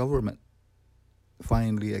the government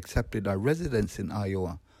finally accepted our residence in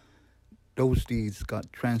Iowa, those deeds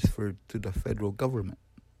got transferred to the federal government.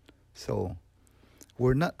 So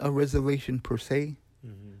we're not a reservation per se,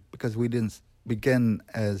 because we didn't begin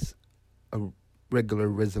as a regular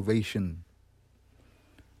reservation.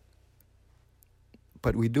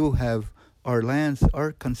 But we do have, our lands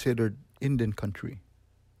are considered Indian country.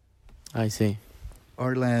 I see.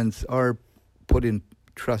 Our lands are put in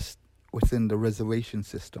trust within the reservation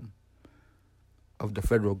system of the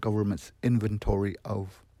federal government's inventory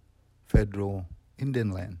of federal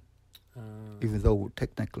Indian land, even though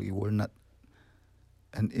technically we're not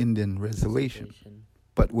an Indian reservation.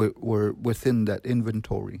 But we're within that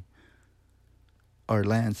inventory. Our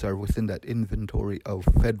lands are within that inventory of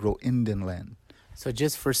federal Indian land. So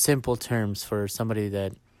just for simple terms, for somebody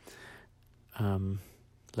that,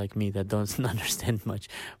 like me, that doesn't understand much,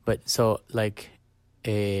 but so like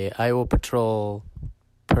a Iowa Patrol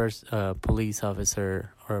police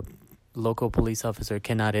officer or local police officer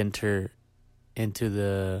cannot enter into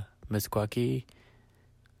the Meskwaki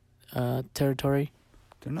territory?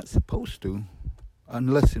 They're not supposed to,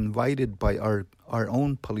 unless invited by our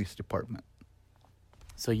own police department.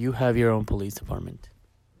 So you have your own police department?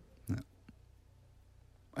 Yeah.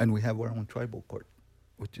 And we have our own tribal court,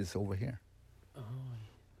 which is over here. Oh.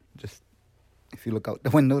 Just, if you look out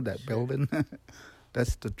the window, that building,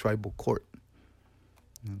 that's the tribal court.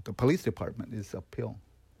 The police department is uphill.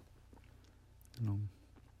 You know.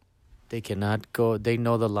 They cannot go. They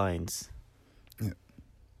know the lines. Yeah.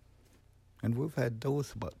 And we've had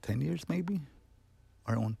those about 10 years, maybe.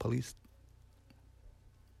 Our own police.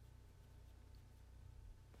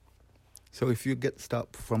 So if you get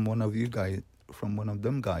stopped from one of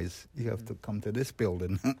them guys, you have to come to this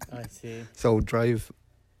building. I see. So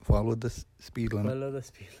follow the speed limit. Follow the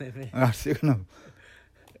speed limit.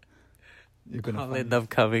 You're gonna I'll end up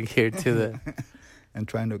coming here to the. and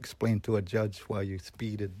trying to explain to a judge why you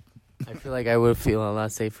speeded. I feel like I would feel a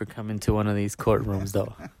lot safer coming to one of these courtrooms,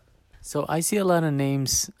 though. So I see a lot of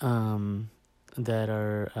names that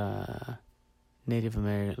are Native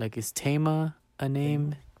American. Like, is Tama a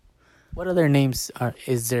name? What other names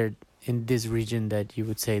is there in this region that you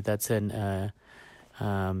would say that's an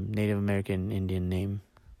Native American Indian name?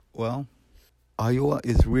 Well, Iowa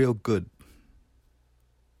is real good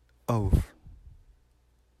of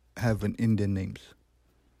having Indian names.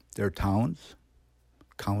 Their towns,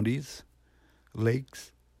 counties,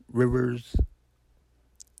 lakes, rivers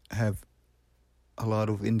have a lot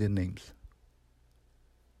of Indian names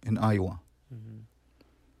in Iowa. Mm-hmm.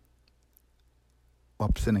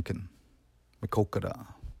 Wapsinickin, Makokada,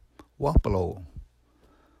 Wapalo,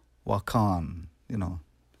 Wakan,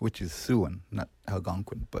 which is Siouan, not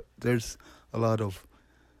Algonquin. But there's a lot of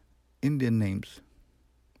Indian names,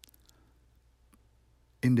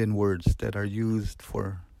 Indian words that are used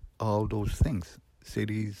for all those things.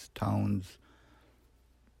 Cities, towns,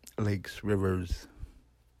 lakes, rivers,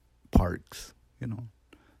 parks,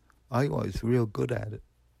 Iowa is real good at it.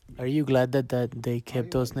 Are you glad that they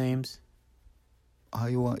kept those names?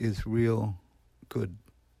 Iowa is real good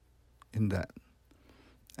in that.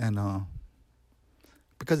 And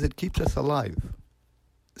because it keeps us alive.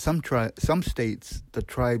 Some states, the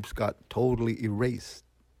tribes got totally erased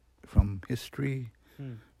from history,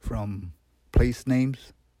 from place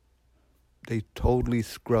names. They totally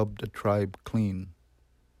scrubbed the tribe clean.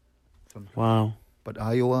 Wow. But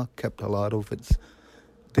Iowa kept a lot of its.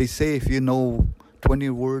 They say if you know 20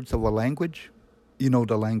 words of a language, you know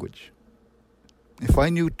the language. If I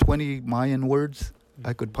knew 20 Mayan words,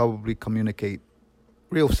 I could probably communicate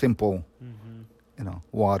real simple,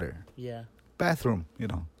 water. Yeah. Bathroom,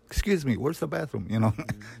 excuse me, where's the bathroom,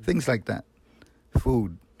 things like that.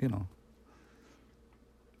 Food,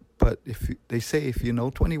 But they say if you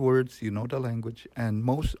know 20 words, you know the language. And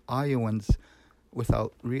most Iowans,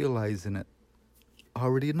 without realizing it,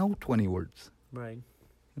 already know 20 words. Right.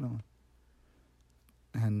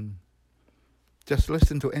 And just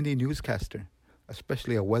listen to any newscaster,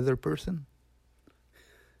 especially a weather person.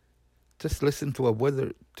 Just listen to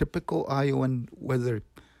a typical Iowan weather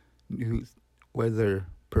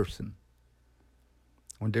person.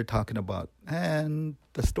 When they're talking about, and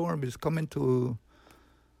the storm is coming to,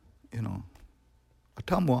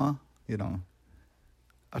 Atamwa,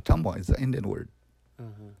 Atamwa is the Indian word,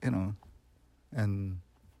 and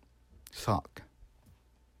sock,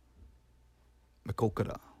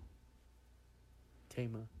 Makokada,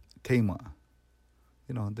 Tama.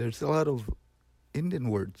 There's a lot of Indian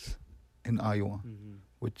words in Iowa,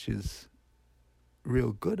 which is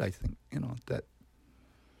real good, I think, that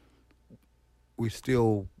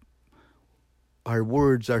our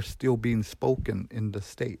words are still being spoken in the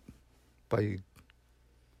state by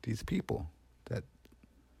these people that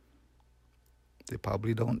they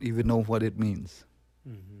probably don't even know what it means.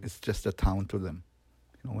 It's just a town to them.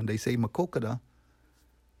 When they say Makokada,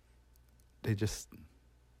 it's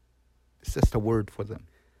just a word for them.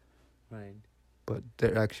 Right. But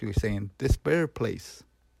they're actually saying, this bear place.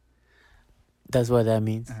 That's what that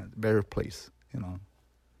means? Bear place,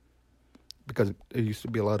 Because there used to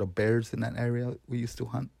be a lot of bears in that area we used to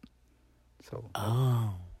hunt. So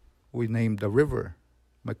we named the river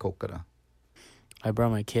Makokada. I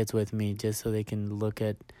brought my kids with me just so they can look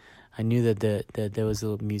at. I knew that there was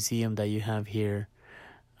a museum that you have here.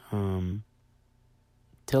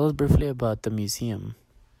 Tell us briefly about the museum.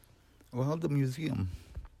 Well, the museum,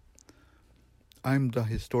 I'm the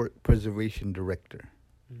historic preservation director.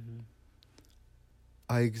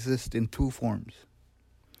 I exist in two forms.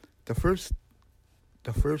 The first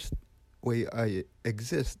way I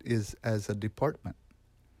exist is as a department,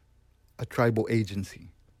 a tribal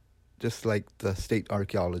agency, just like the state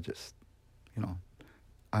archaeologist.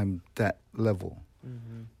 I'm that level.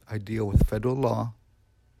 I deal with federal law,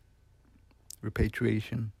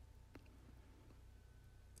 repatriation,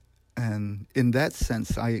 and in that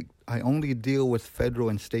sense, I only deal with federal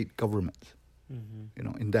and state governments,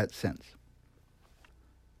 in that sense.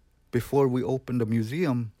 Before we opened the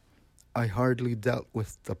museum, I hardly dealt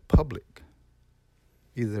with the public,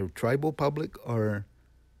 either tribal public or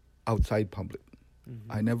outside public.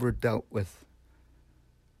 I never dealt with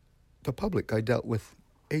the public. I dealt with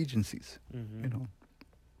agencies, Mm-hmm. you know,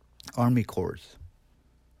 Army Corps,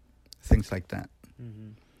 things like that.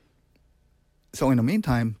 Mm-hmm. So in the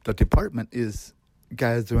meantime, the department is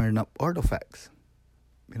gathering up artifacts.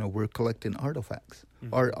 You know, we're collecting artifacts,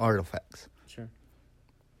 Mhm. artifacts, Sure.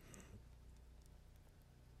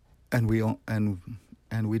 and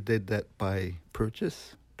we did that by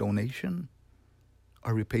purchase, donation,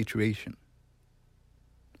 or repatriation.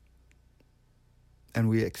 And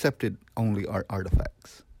we accepted only our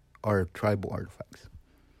artifacts, our tribal artifacts.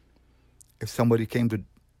 If somebody came to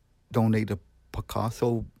donate a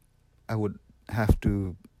Picasso, I would have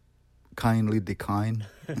to kindly decline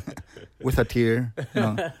with a tear, you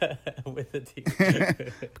know, With a team.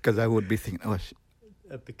 because I would be thinking, oh,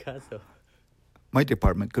 A Picasso. my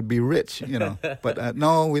department could be rich, you know, but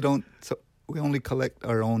no, we don't. So we only collect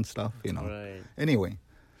our own stuff, you know. Right. Anyway,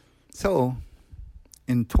 so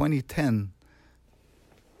in 2010,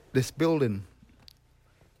 this building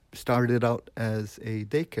started out as a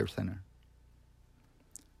daycare center.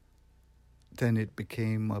 Then it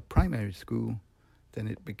became a primary school. Then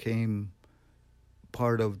it became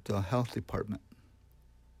part of the health department.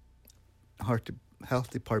 Health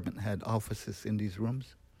department had offices in these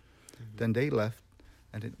rooms. Mm-hmm. Then they left,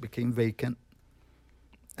 and it became vacant.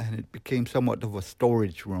 And it became somewhat of a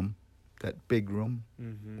storage room. That big room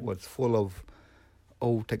Mm-hmm. was full of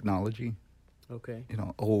old technology, Okay. you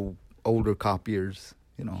know, older copiers,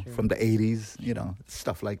 you know, Sure. from the 80s, you know,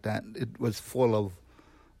 stuff like that. It was full of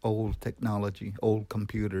old technology, old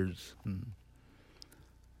computers.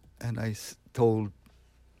 And I told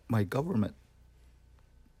my government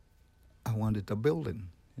I wanted a building,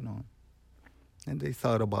 you know. And they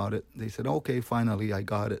thought about it. They said, okay, finally I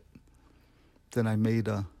got it. Then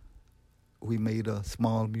we made a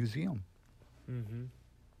small museum. Mm-hmm.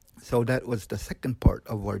 So that was the second part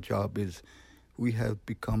of our job, is we have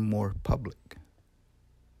become more public.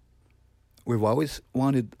 We've always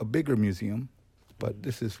wanted a bigger museum, but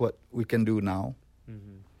this is what we can do now.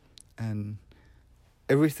 Mm-hmm. And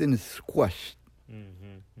everything is squashed.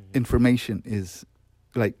 Mm-hmm. Information is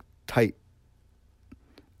like tight,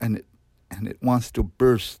 and it wants to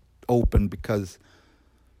burst open, because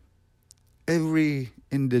every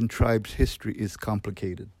Indian tribe's history is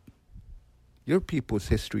complicated. Your people's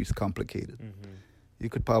history is complicated. Mm-hmm. You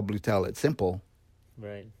could probably tell it's simple,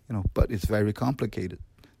 Right. you know, but it's very complicated.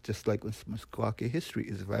 Just like Meskwaki history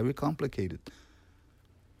is very complicated.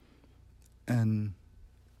 And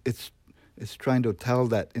it's trying to tell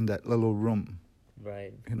that in that little room,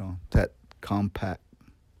 Right. you know, that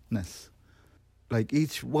compactness. Like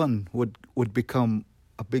each one would become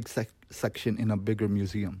a big section in a bigger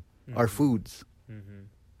museum. Our Mhm. foods, Mm-hmm.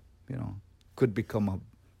 you know, could become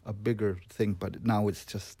a bigger thing, but now it's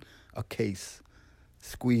just a case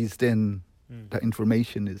squeezed in. Mm-hmm. The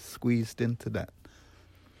information is squeezed into that.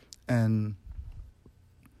 And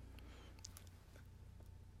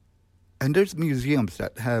there's museums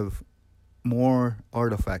that have more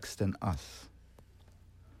artifacts than us.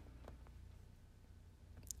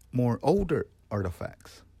 More older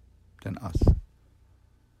artifacts than us.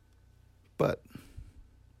 But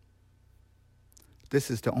this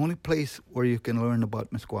is the only place where you can learn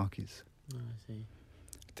about Meskwakis. Oh, I see.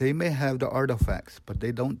 They may have the artifacts, but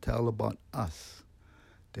they don't tell about us.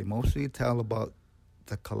 They mostly tell about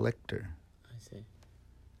the collector. I see.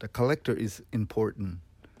 The collector is important,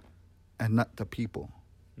 and not the people.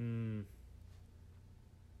 Mm.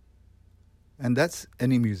 And that's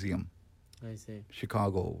any museum. I see.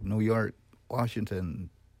 Chicago, New York, Washington,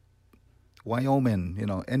 Wyoming, you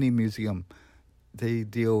know, any museum, they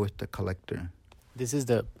deal with the collector. This is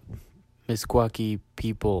the Meskwaki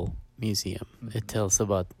People Museum. It tells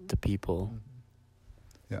about the people.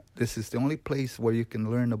 Yeah, this is the only place where you can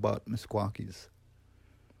learn about Meskwakis.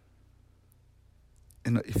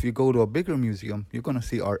 And if you go to a bigger museum, you're going to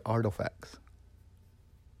see our artifacts.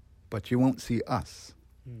 But you won't see us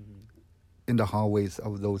Mm-hmm. in the hallways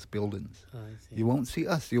of those buildings. Oh, I see. You won't see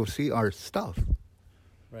us. You'll see our stuff,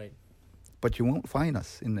 Right. but you won't find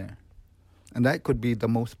us in there. And that could be the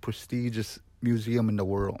most prestigious museum in the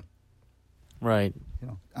world. Right. You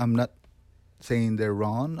know, I'm not saying they're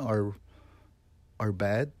wrong or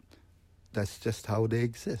bad. That's just how they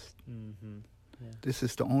exist. Mm-hmm. Yeah. This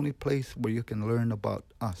is the only place where you can learn about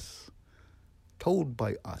us, told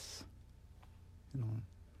by us. You know,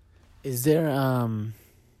 Is there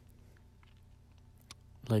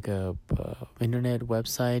like a internet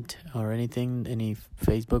website or anything, any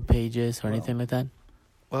Facebook pages or anything like that?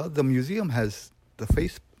 well, the museum has the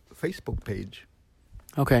Facebook page.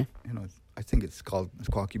 Okay. You know, I think it's called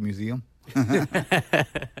Meskwaki Museum.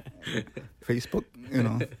 Facebook, you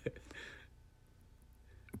know.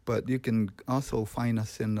 But you can also find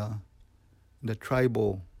us in the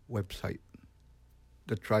tribal website,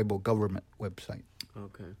 the tribal government website.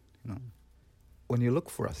 Okay. You know, when you look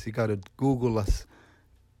for us, you got to Google us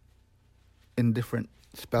in different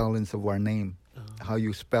spellings of our name, how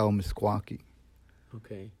you spell Meskwaki.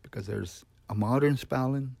 Okay. Because there's a modern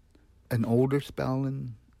spelling, an older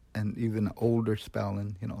spelling, and even an older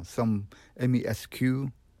spelling. You know, some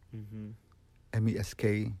MESQ, MESK.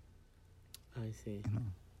 I see. You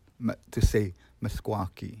know, to say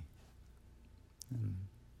Meskwaki.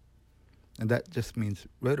 And that just means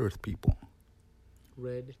Red Earth people.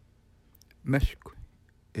 Red. Meshk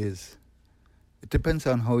is, it depends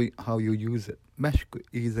on how you use it. Meshk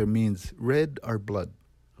either means red or blood.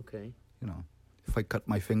 Okay. You know, if I cut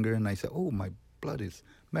my finger and I say, oh, my blood is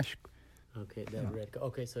meshk. Okay, that red.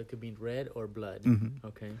 Okay, so it could mean red or blood. Mm-hmm.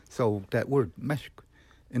 Okay. So that word, meshk,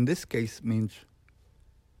 in this case means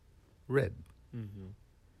red.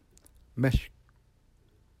 Meskwaki,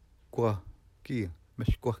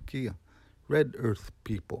 Meskwaki, Red Earth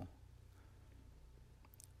people.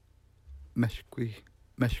 Meskwak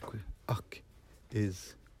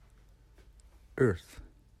is earth.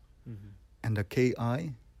 And the Ki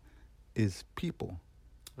is people.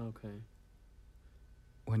 Okay.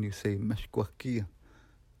 When you say Meskwaki,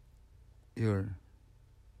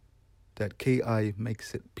 that Ki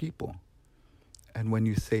makes it people. And when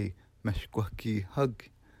you say Meskwaki hug,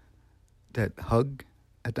 that hug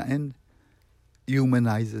at the end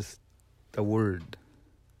humanizes the word.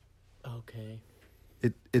 Okay.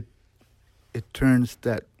 It turns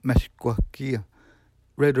that Meskwaki,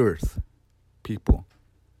 Red Earth people.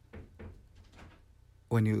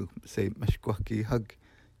 When you say Meskwaki hug,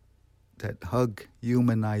 that hug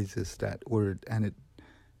humanizes that word, and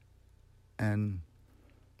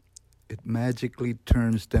it magically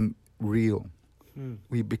turns them real.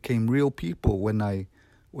 We became real people when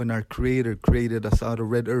our Creator created us out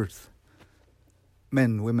of red earth.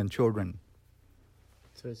 Men, women, children.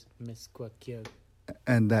 So it's Meskwaki.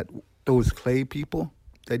 And that those clay people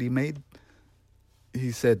that he made,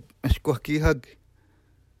 he said, Meskwaki hug.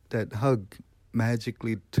 That hug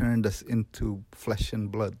magically turned us into flesh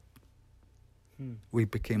and blood. We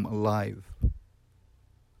became alive.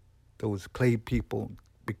 Those clay people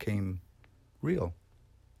became real.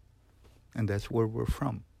 And that's where we're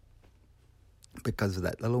from. Because of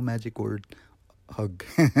that little magic word, hug.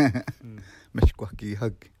 Meskwaki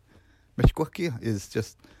hug. Meskwaki is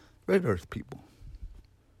just Red Earth people.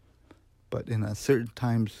 But in a certain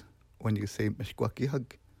times, when you say Meskwaki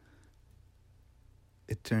hug,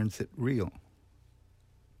 it turns it real.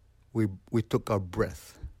 We took our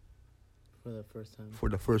breath. For the first time. For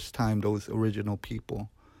the first time, those original people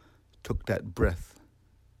took that breath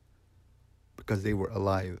because they were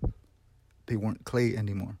alive. They weren't clay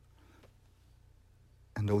anymore.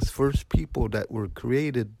 And those first people that were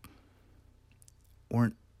created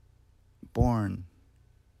weren't born.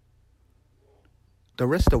 The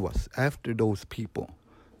rest of us, after those people,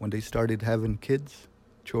 when they started having kids,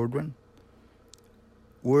 children,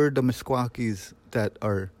 we're the Meskwakis that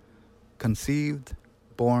are conceived,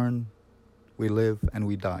 born, we live, and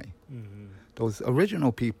we die. Those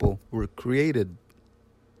original people were created.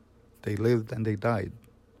 They lived and they died,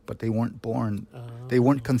 but they weren't born. They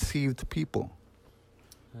weren't conceived people.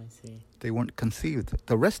 I see. They weren't conceived.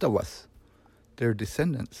 The rest of us, their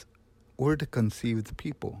descendants, were the conceived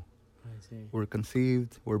people. I see. We're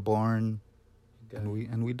conceived, we're born, and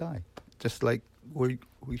we die. Just like we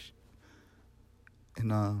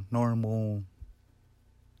in a normal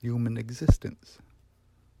human existence,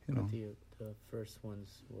 you know. The first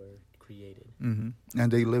ones were created. And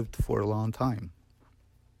they lived for a long time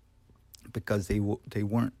because they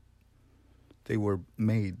were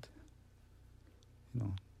made, you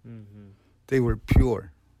know. They were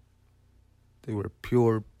pure. They were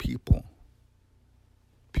pure people.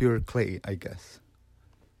 Pure clay, I guess.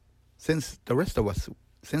 Since the rest of us,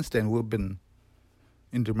 since then, we've been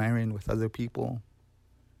intermarrying with other people,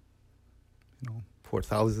 you know, for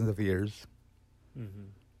thousands of years.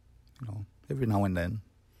 You know, every now and then.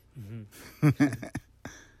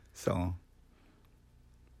 So,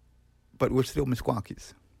 but we're still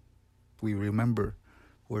Meskwakis. We remember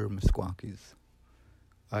we're Meskwakis.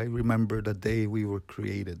 I remember the day we were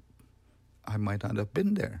created. I might not have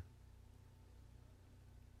been there.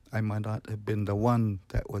 I might not have been the one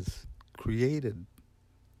that was created.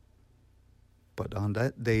 But on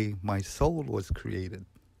that day, my soul was created.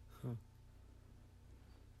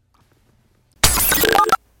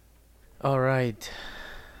 All right.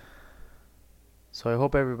 So I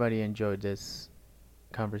hope everybody enjoyed this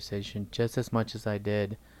conversation just as much as I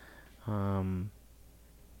did. I'm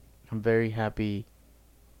very happy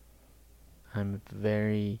I'm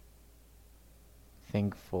very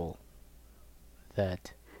thankful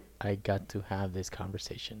that I got to have this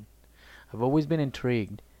conversation. I've always been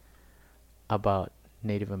intrigued about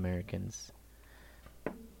Native Americans,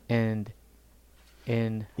 and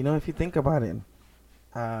in You know, if you think about it,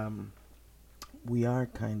 we are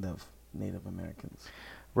kind of Native Americans.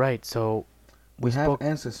 right, so We have spoke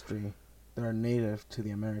ancestry that are native to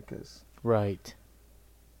the Americas. right,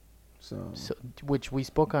 So, so which we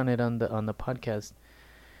spoke on it on the podcast,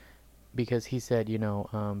 because he said,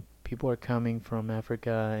 people are coming from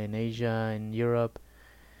Africa and Asia and Europe,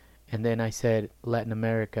 and then I said Latin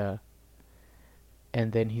America,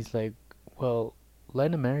 and then he's like, well,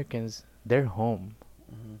 Latin Americans, they're home.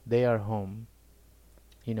 mhm. They are home.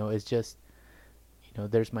 It's just,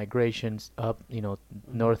 there's migrations up,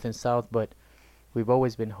 north and south, but we've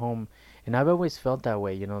always been home. And I've always felt that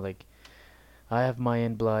way, like I have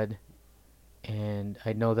Mayan blood, and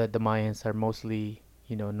I know that the Mayans are mostly,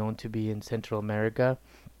 known to be in Central America.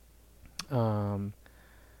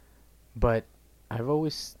 But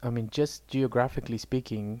just geographically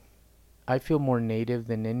speaking, I feel more native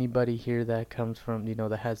than anybody here that comes from,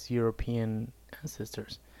 that has European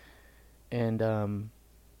ancestors. And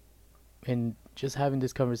just having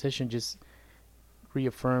this conversation just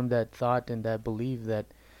reaffirmed that thought and that belief that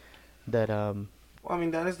Well, I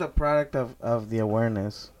mean, that is the product of the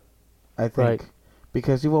awareness, I think. Right.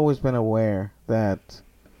 Because you've always been aware that,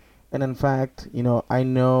 and in fact, I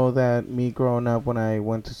know that me growing up when I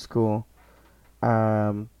went to school,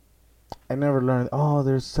 I never learned, oh,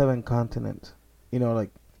 there's 7 continents.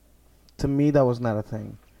 Like, to me, that was not a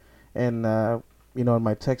thing. And, in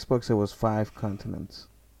my textbooks, it was 5 continents.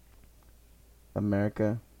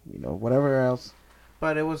 America, whatever else.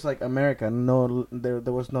 But it was like America. No, there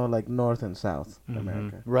was no like North and South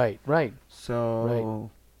America. right. So,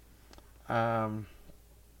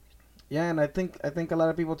 yeah, and I think a lot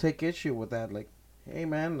of people take issue with that. Like, hey,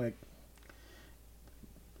 man, like,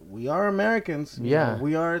 we are Americans. Yeah.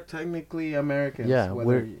 We are technically Americans. Yeah,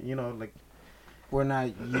 Whether, like, we're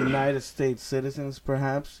not United States citizens,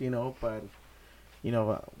 perhaps, but,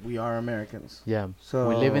 we are Americans. Yeah. So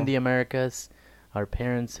We live in the Americas. Our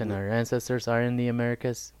parents and our ancestors are in the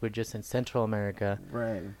Americas. We're just in Central America,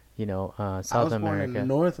 right. South I was America. born in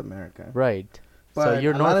North America. Right. So But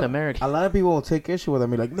you're a lot North of- American. A lot of people will take issue with it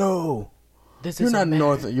and be like, "No, This you're is not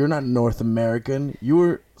You're not North American.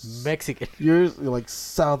 Mexican. You're like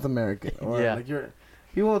South American." Or Yeah. like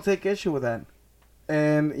people will take issue with that,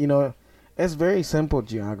 and it's very simple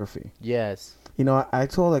geography. Yes. I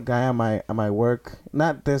told a guy on my work,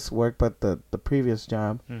 not this work, but the previous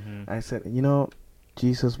job. Mm-hmm. I said,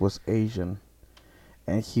 Jesus was Asian,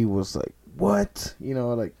 and he was like, "What?"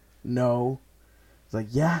 Like, no. It's like,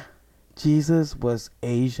 yeah, Jesus was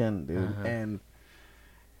Asian, dude, Uh-huh.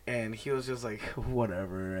 and he was just like,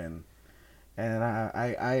 whatever, and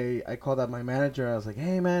I called out my manager. I was like,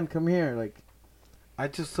 hey man, come here. Like, I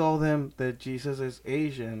just told him that Jesus is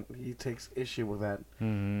Asian. He takes issue with that,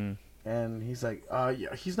 Mm-hmm. and he's like,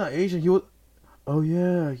 yeah, he's not Asian. He was, oh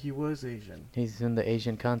yeah, he was Asian. He's in the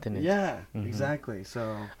Asian continent. Yeah, Mhm. exactly.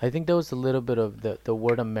 So I think there was a little bit of the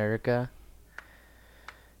word America.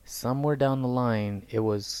 Somewhere down the line, it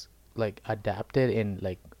was like adapted and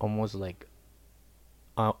like almost like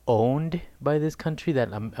owned by this country. That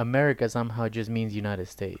America somehow just means United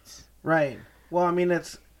States. right. Well, I mean,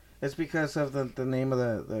 it's because of the name of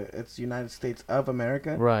it's United States of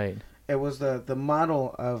America. Right. It was the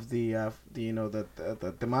model of the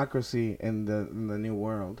the democracy in the New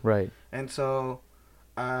World. Right. And so,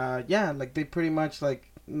 yeah, like they pretty much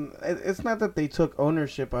like it's not that they took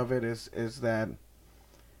ownership of it. Is that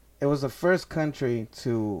it was the first country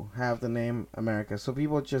to have the name America. So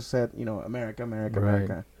people just said, America, America, Right.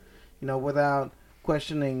 America, without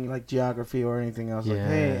questioning like geography or anything else. Like, Yeah.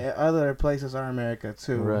 hey, other places are America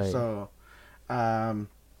too. Right. So, I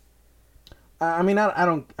mean, I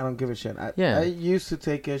don't give a shit. Yeah. I used to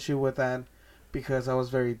take issue with that because I was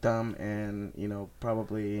very dumb and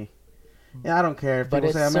probably. Yeah, I don't care if But people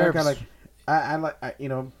it say America. serves- Like, I like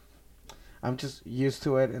I'm just used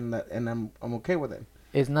to it and I'm okay with it.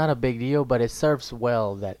 It's not a big deal, but it serves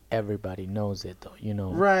well that everybody knows it,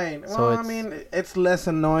 though. Right. So Well, I mean, it's less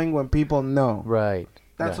annoying when people know. Right.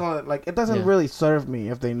 That's Yeah. all. Like, it doesn't Yeah. really serve me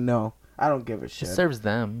if they know. I don't give a It shit. serves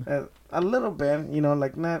them. A little bit,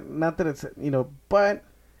 like not that it's but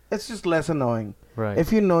it's just less annoying. Right.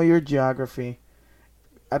 If you know your geography,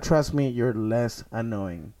 trust me, you're less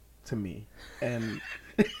annoying to me. And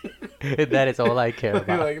That is all I care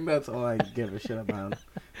about. Like, that's all I give a shit about.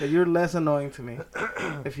 That you're less annoying to me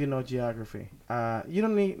if you know geography. You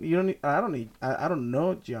don't need. I don't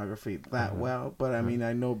know geography that well, but I mean,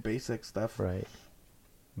 I know basic stuff. Right.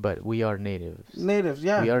 But we are natives. Natives,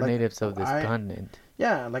 yeah. We are like, natives of this continent.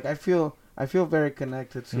 Yeah, like I feel very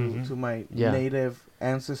connected to my native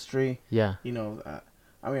ancestry. Yeah. You know,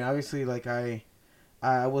 I mean, obviously, like I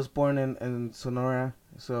was born in Sonora,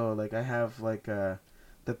 so like I have like the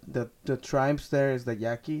tribes there is the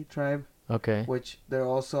Yaqui tribe. Okay. Which they're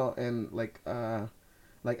also in like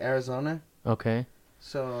Arizona. Okay.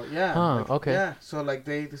 So yeah. Huh, like, okay. Yeah. So like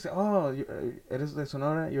they say, oh, it is the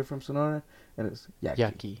Sonora. You're from Sonora. And it's Yaqui.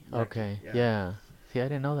 Yaqui. Okay. Yeah. See, I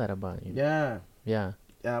didn't know that about you. Yeah. Yeah.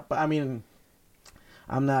 Yeah, but I mean,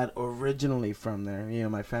 I'm not originally from there. You know,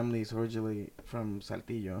 my family's originally from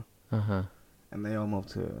Saltillo. Uh-huh. And they all moved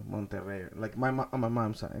to Monterrey. Like on my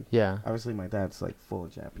mom's side. Yeah. Obviously, my dad's like full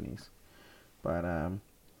Japanese. But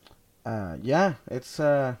yeah, it's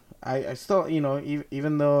I still, you know,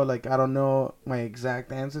 even though like I don't know my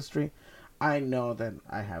exact ancestry, I know that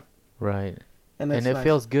I have. Right. And it nice.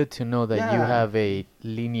 feels good to know that you Yeah. have a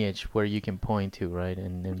lineage where you can point to, right?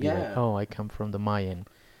 And be like, oh, I come from the Mayan.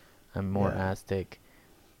 I'm more Aztec.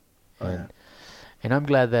 And I'm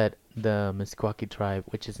glad that the Meskwaki tribe,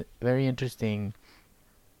 which is very interesting,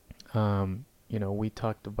 you know, we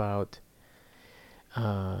talked about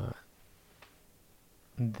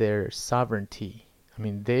their sovereignty. I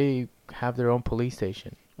mean, they have their own police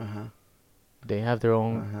station. They have their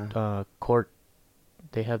own court.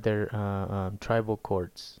 They have their tribal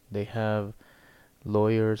courts. They have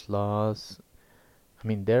lawyers, laws. I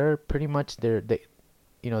mean, they're pretty much they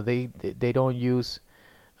don't use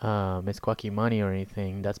Meskwaki money or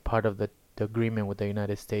anything. That's part of the agreement with the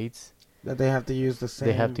United States. That they have to use the same.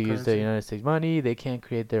 They have to use the currency. United States money. They can't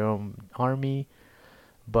create their own army,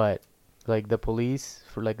 but like the police,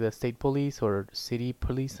 for like the state police or city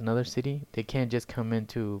police, another city, they can't just come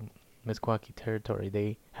into Meskwaki territory.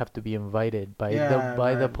 They have to be invited by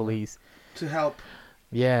the police to help.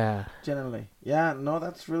 Yeah. Generally, yeah. No,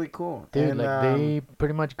 that's really cool. Dude, and, like they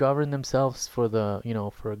pretty much govern themselves for the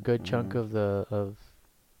for a good chunk of the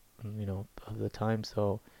time.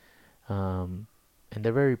 So, and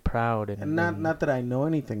they're very proud and not that I know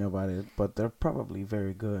anything about it, but they're probably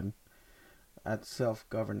very good at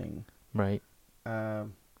self-governing. Right. I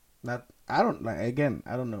don't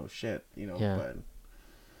know shit, Yeah. but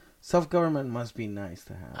self-government must be nice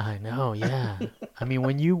to have. I know, yeah. I mean,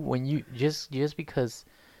 when you just because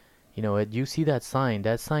you see that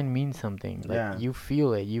sign means something. Like you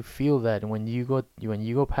feel it. You feel that when you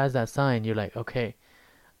go past that sign, you're like, okay,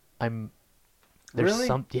 there's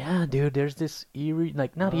really? Yeah, dude, there's this eerie,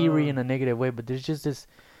 like not eerie in a negative way, but there's just this,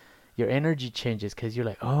 your energy changes because you're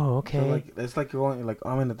like, oh, okay. So like it's like you're going, like,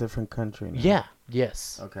 I'm in a different country now. Yeah.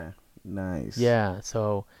 Yes. Okay. Nice. Yeah.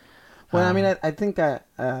 So. Well, I mean, I think I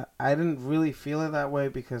didn't really feel it that way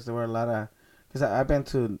because there were a lot of, because I've been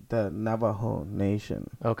to the Navajo Nation.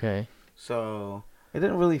 Okay. So it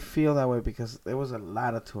didn't really feel that way because there was a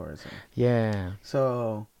lot of tourism. Yeah.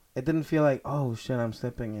 So it didn't feel like, oh shit, I'm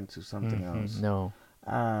stepping into something else. No.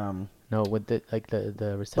 No, with the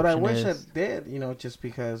receptionist. But I wish I did, just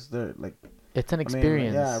because they're like. It's an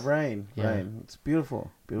experience. Right. It's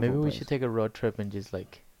beautiful. Maybe we place. should take a road trip and just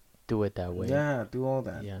like do it that way. Yeah, do all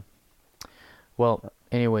that. Yeah. Well,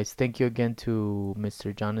 anyways, thank you again to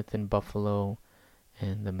Mr. Jonathan Buffalo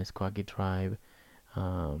and the Meskwaki tribe.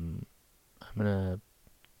 I'm gonna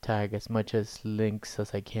tag as much as links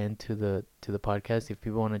as I can to the podcast if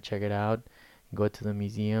people want to check it out. Go to the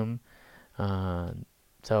museum.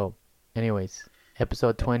 So, anyways,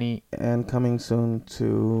 episode 20 and coming soon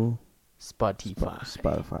to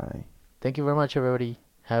Spotify. Thank you very much, everybody.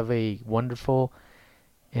 Have a wonderful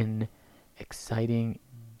and exciting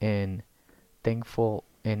and thankful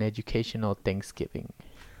and educational Thanksgiving.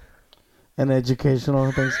 An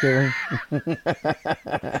educational Thanksgiving.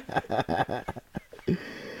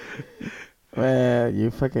 Man,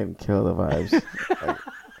 you fucking kill the vibes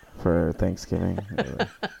for Thanksgiving.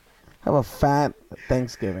 Have a fat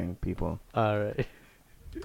Thanksgiving, people. All right.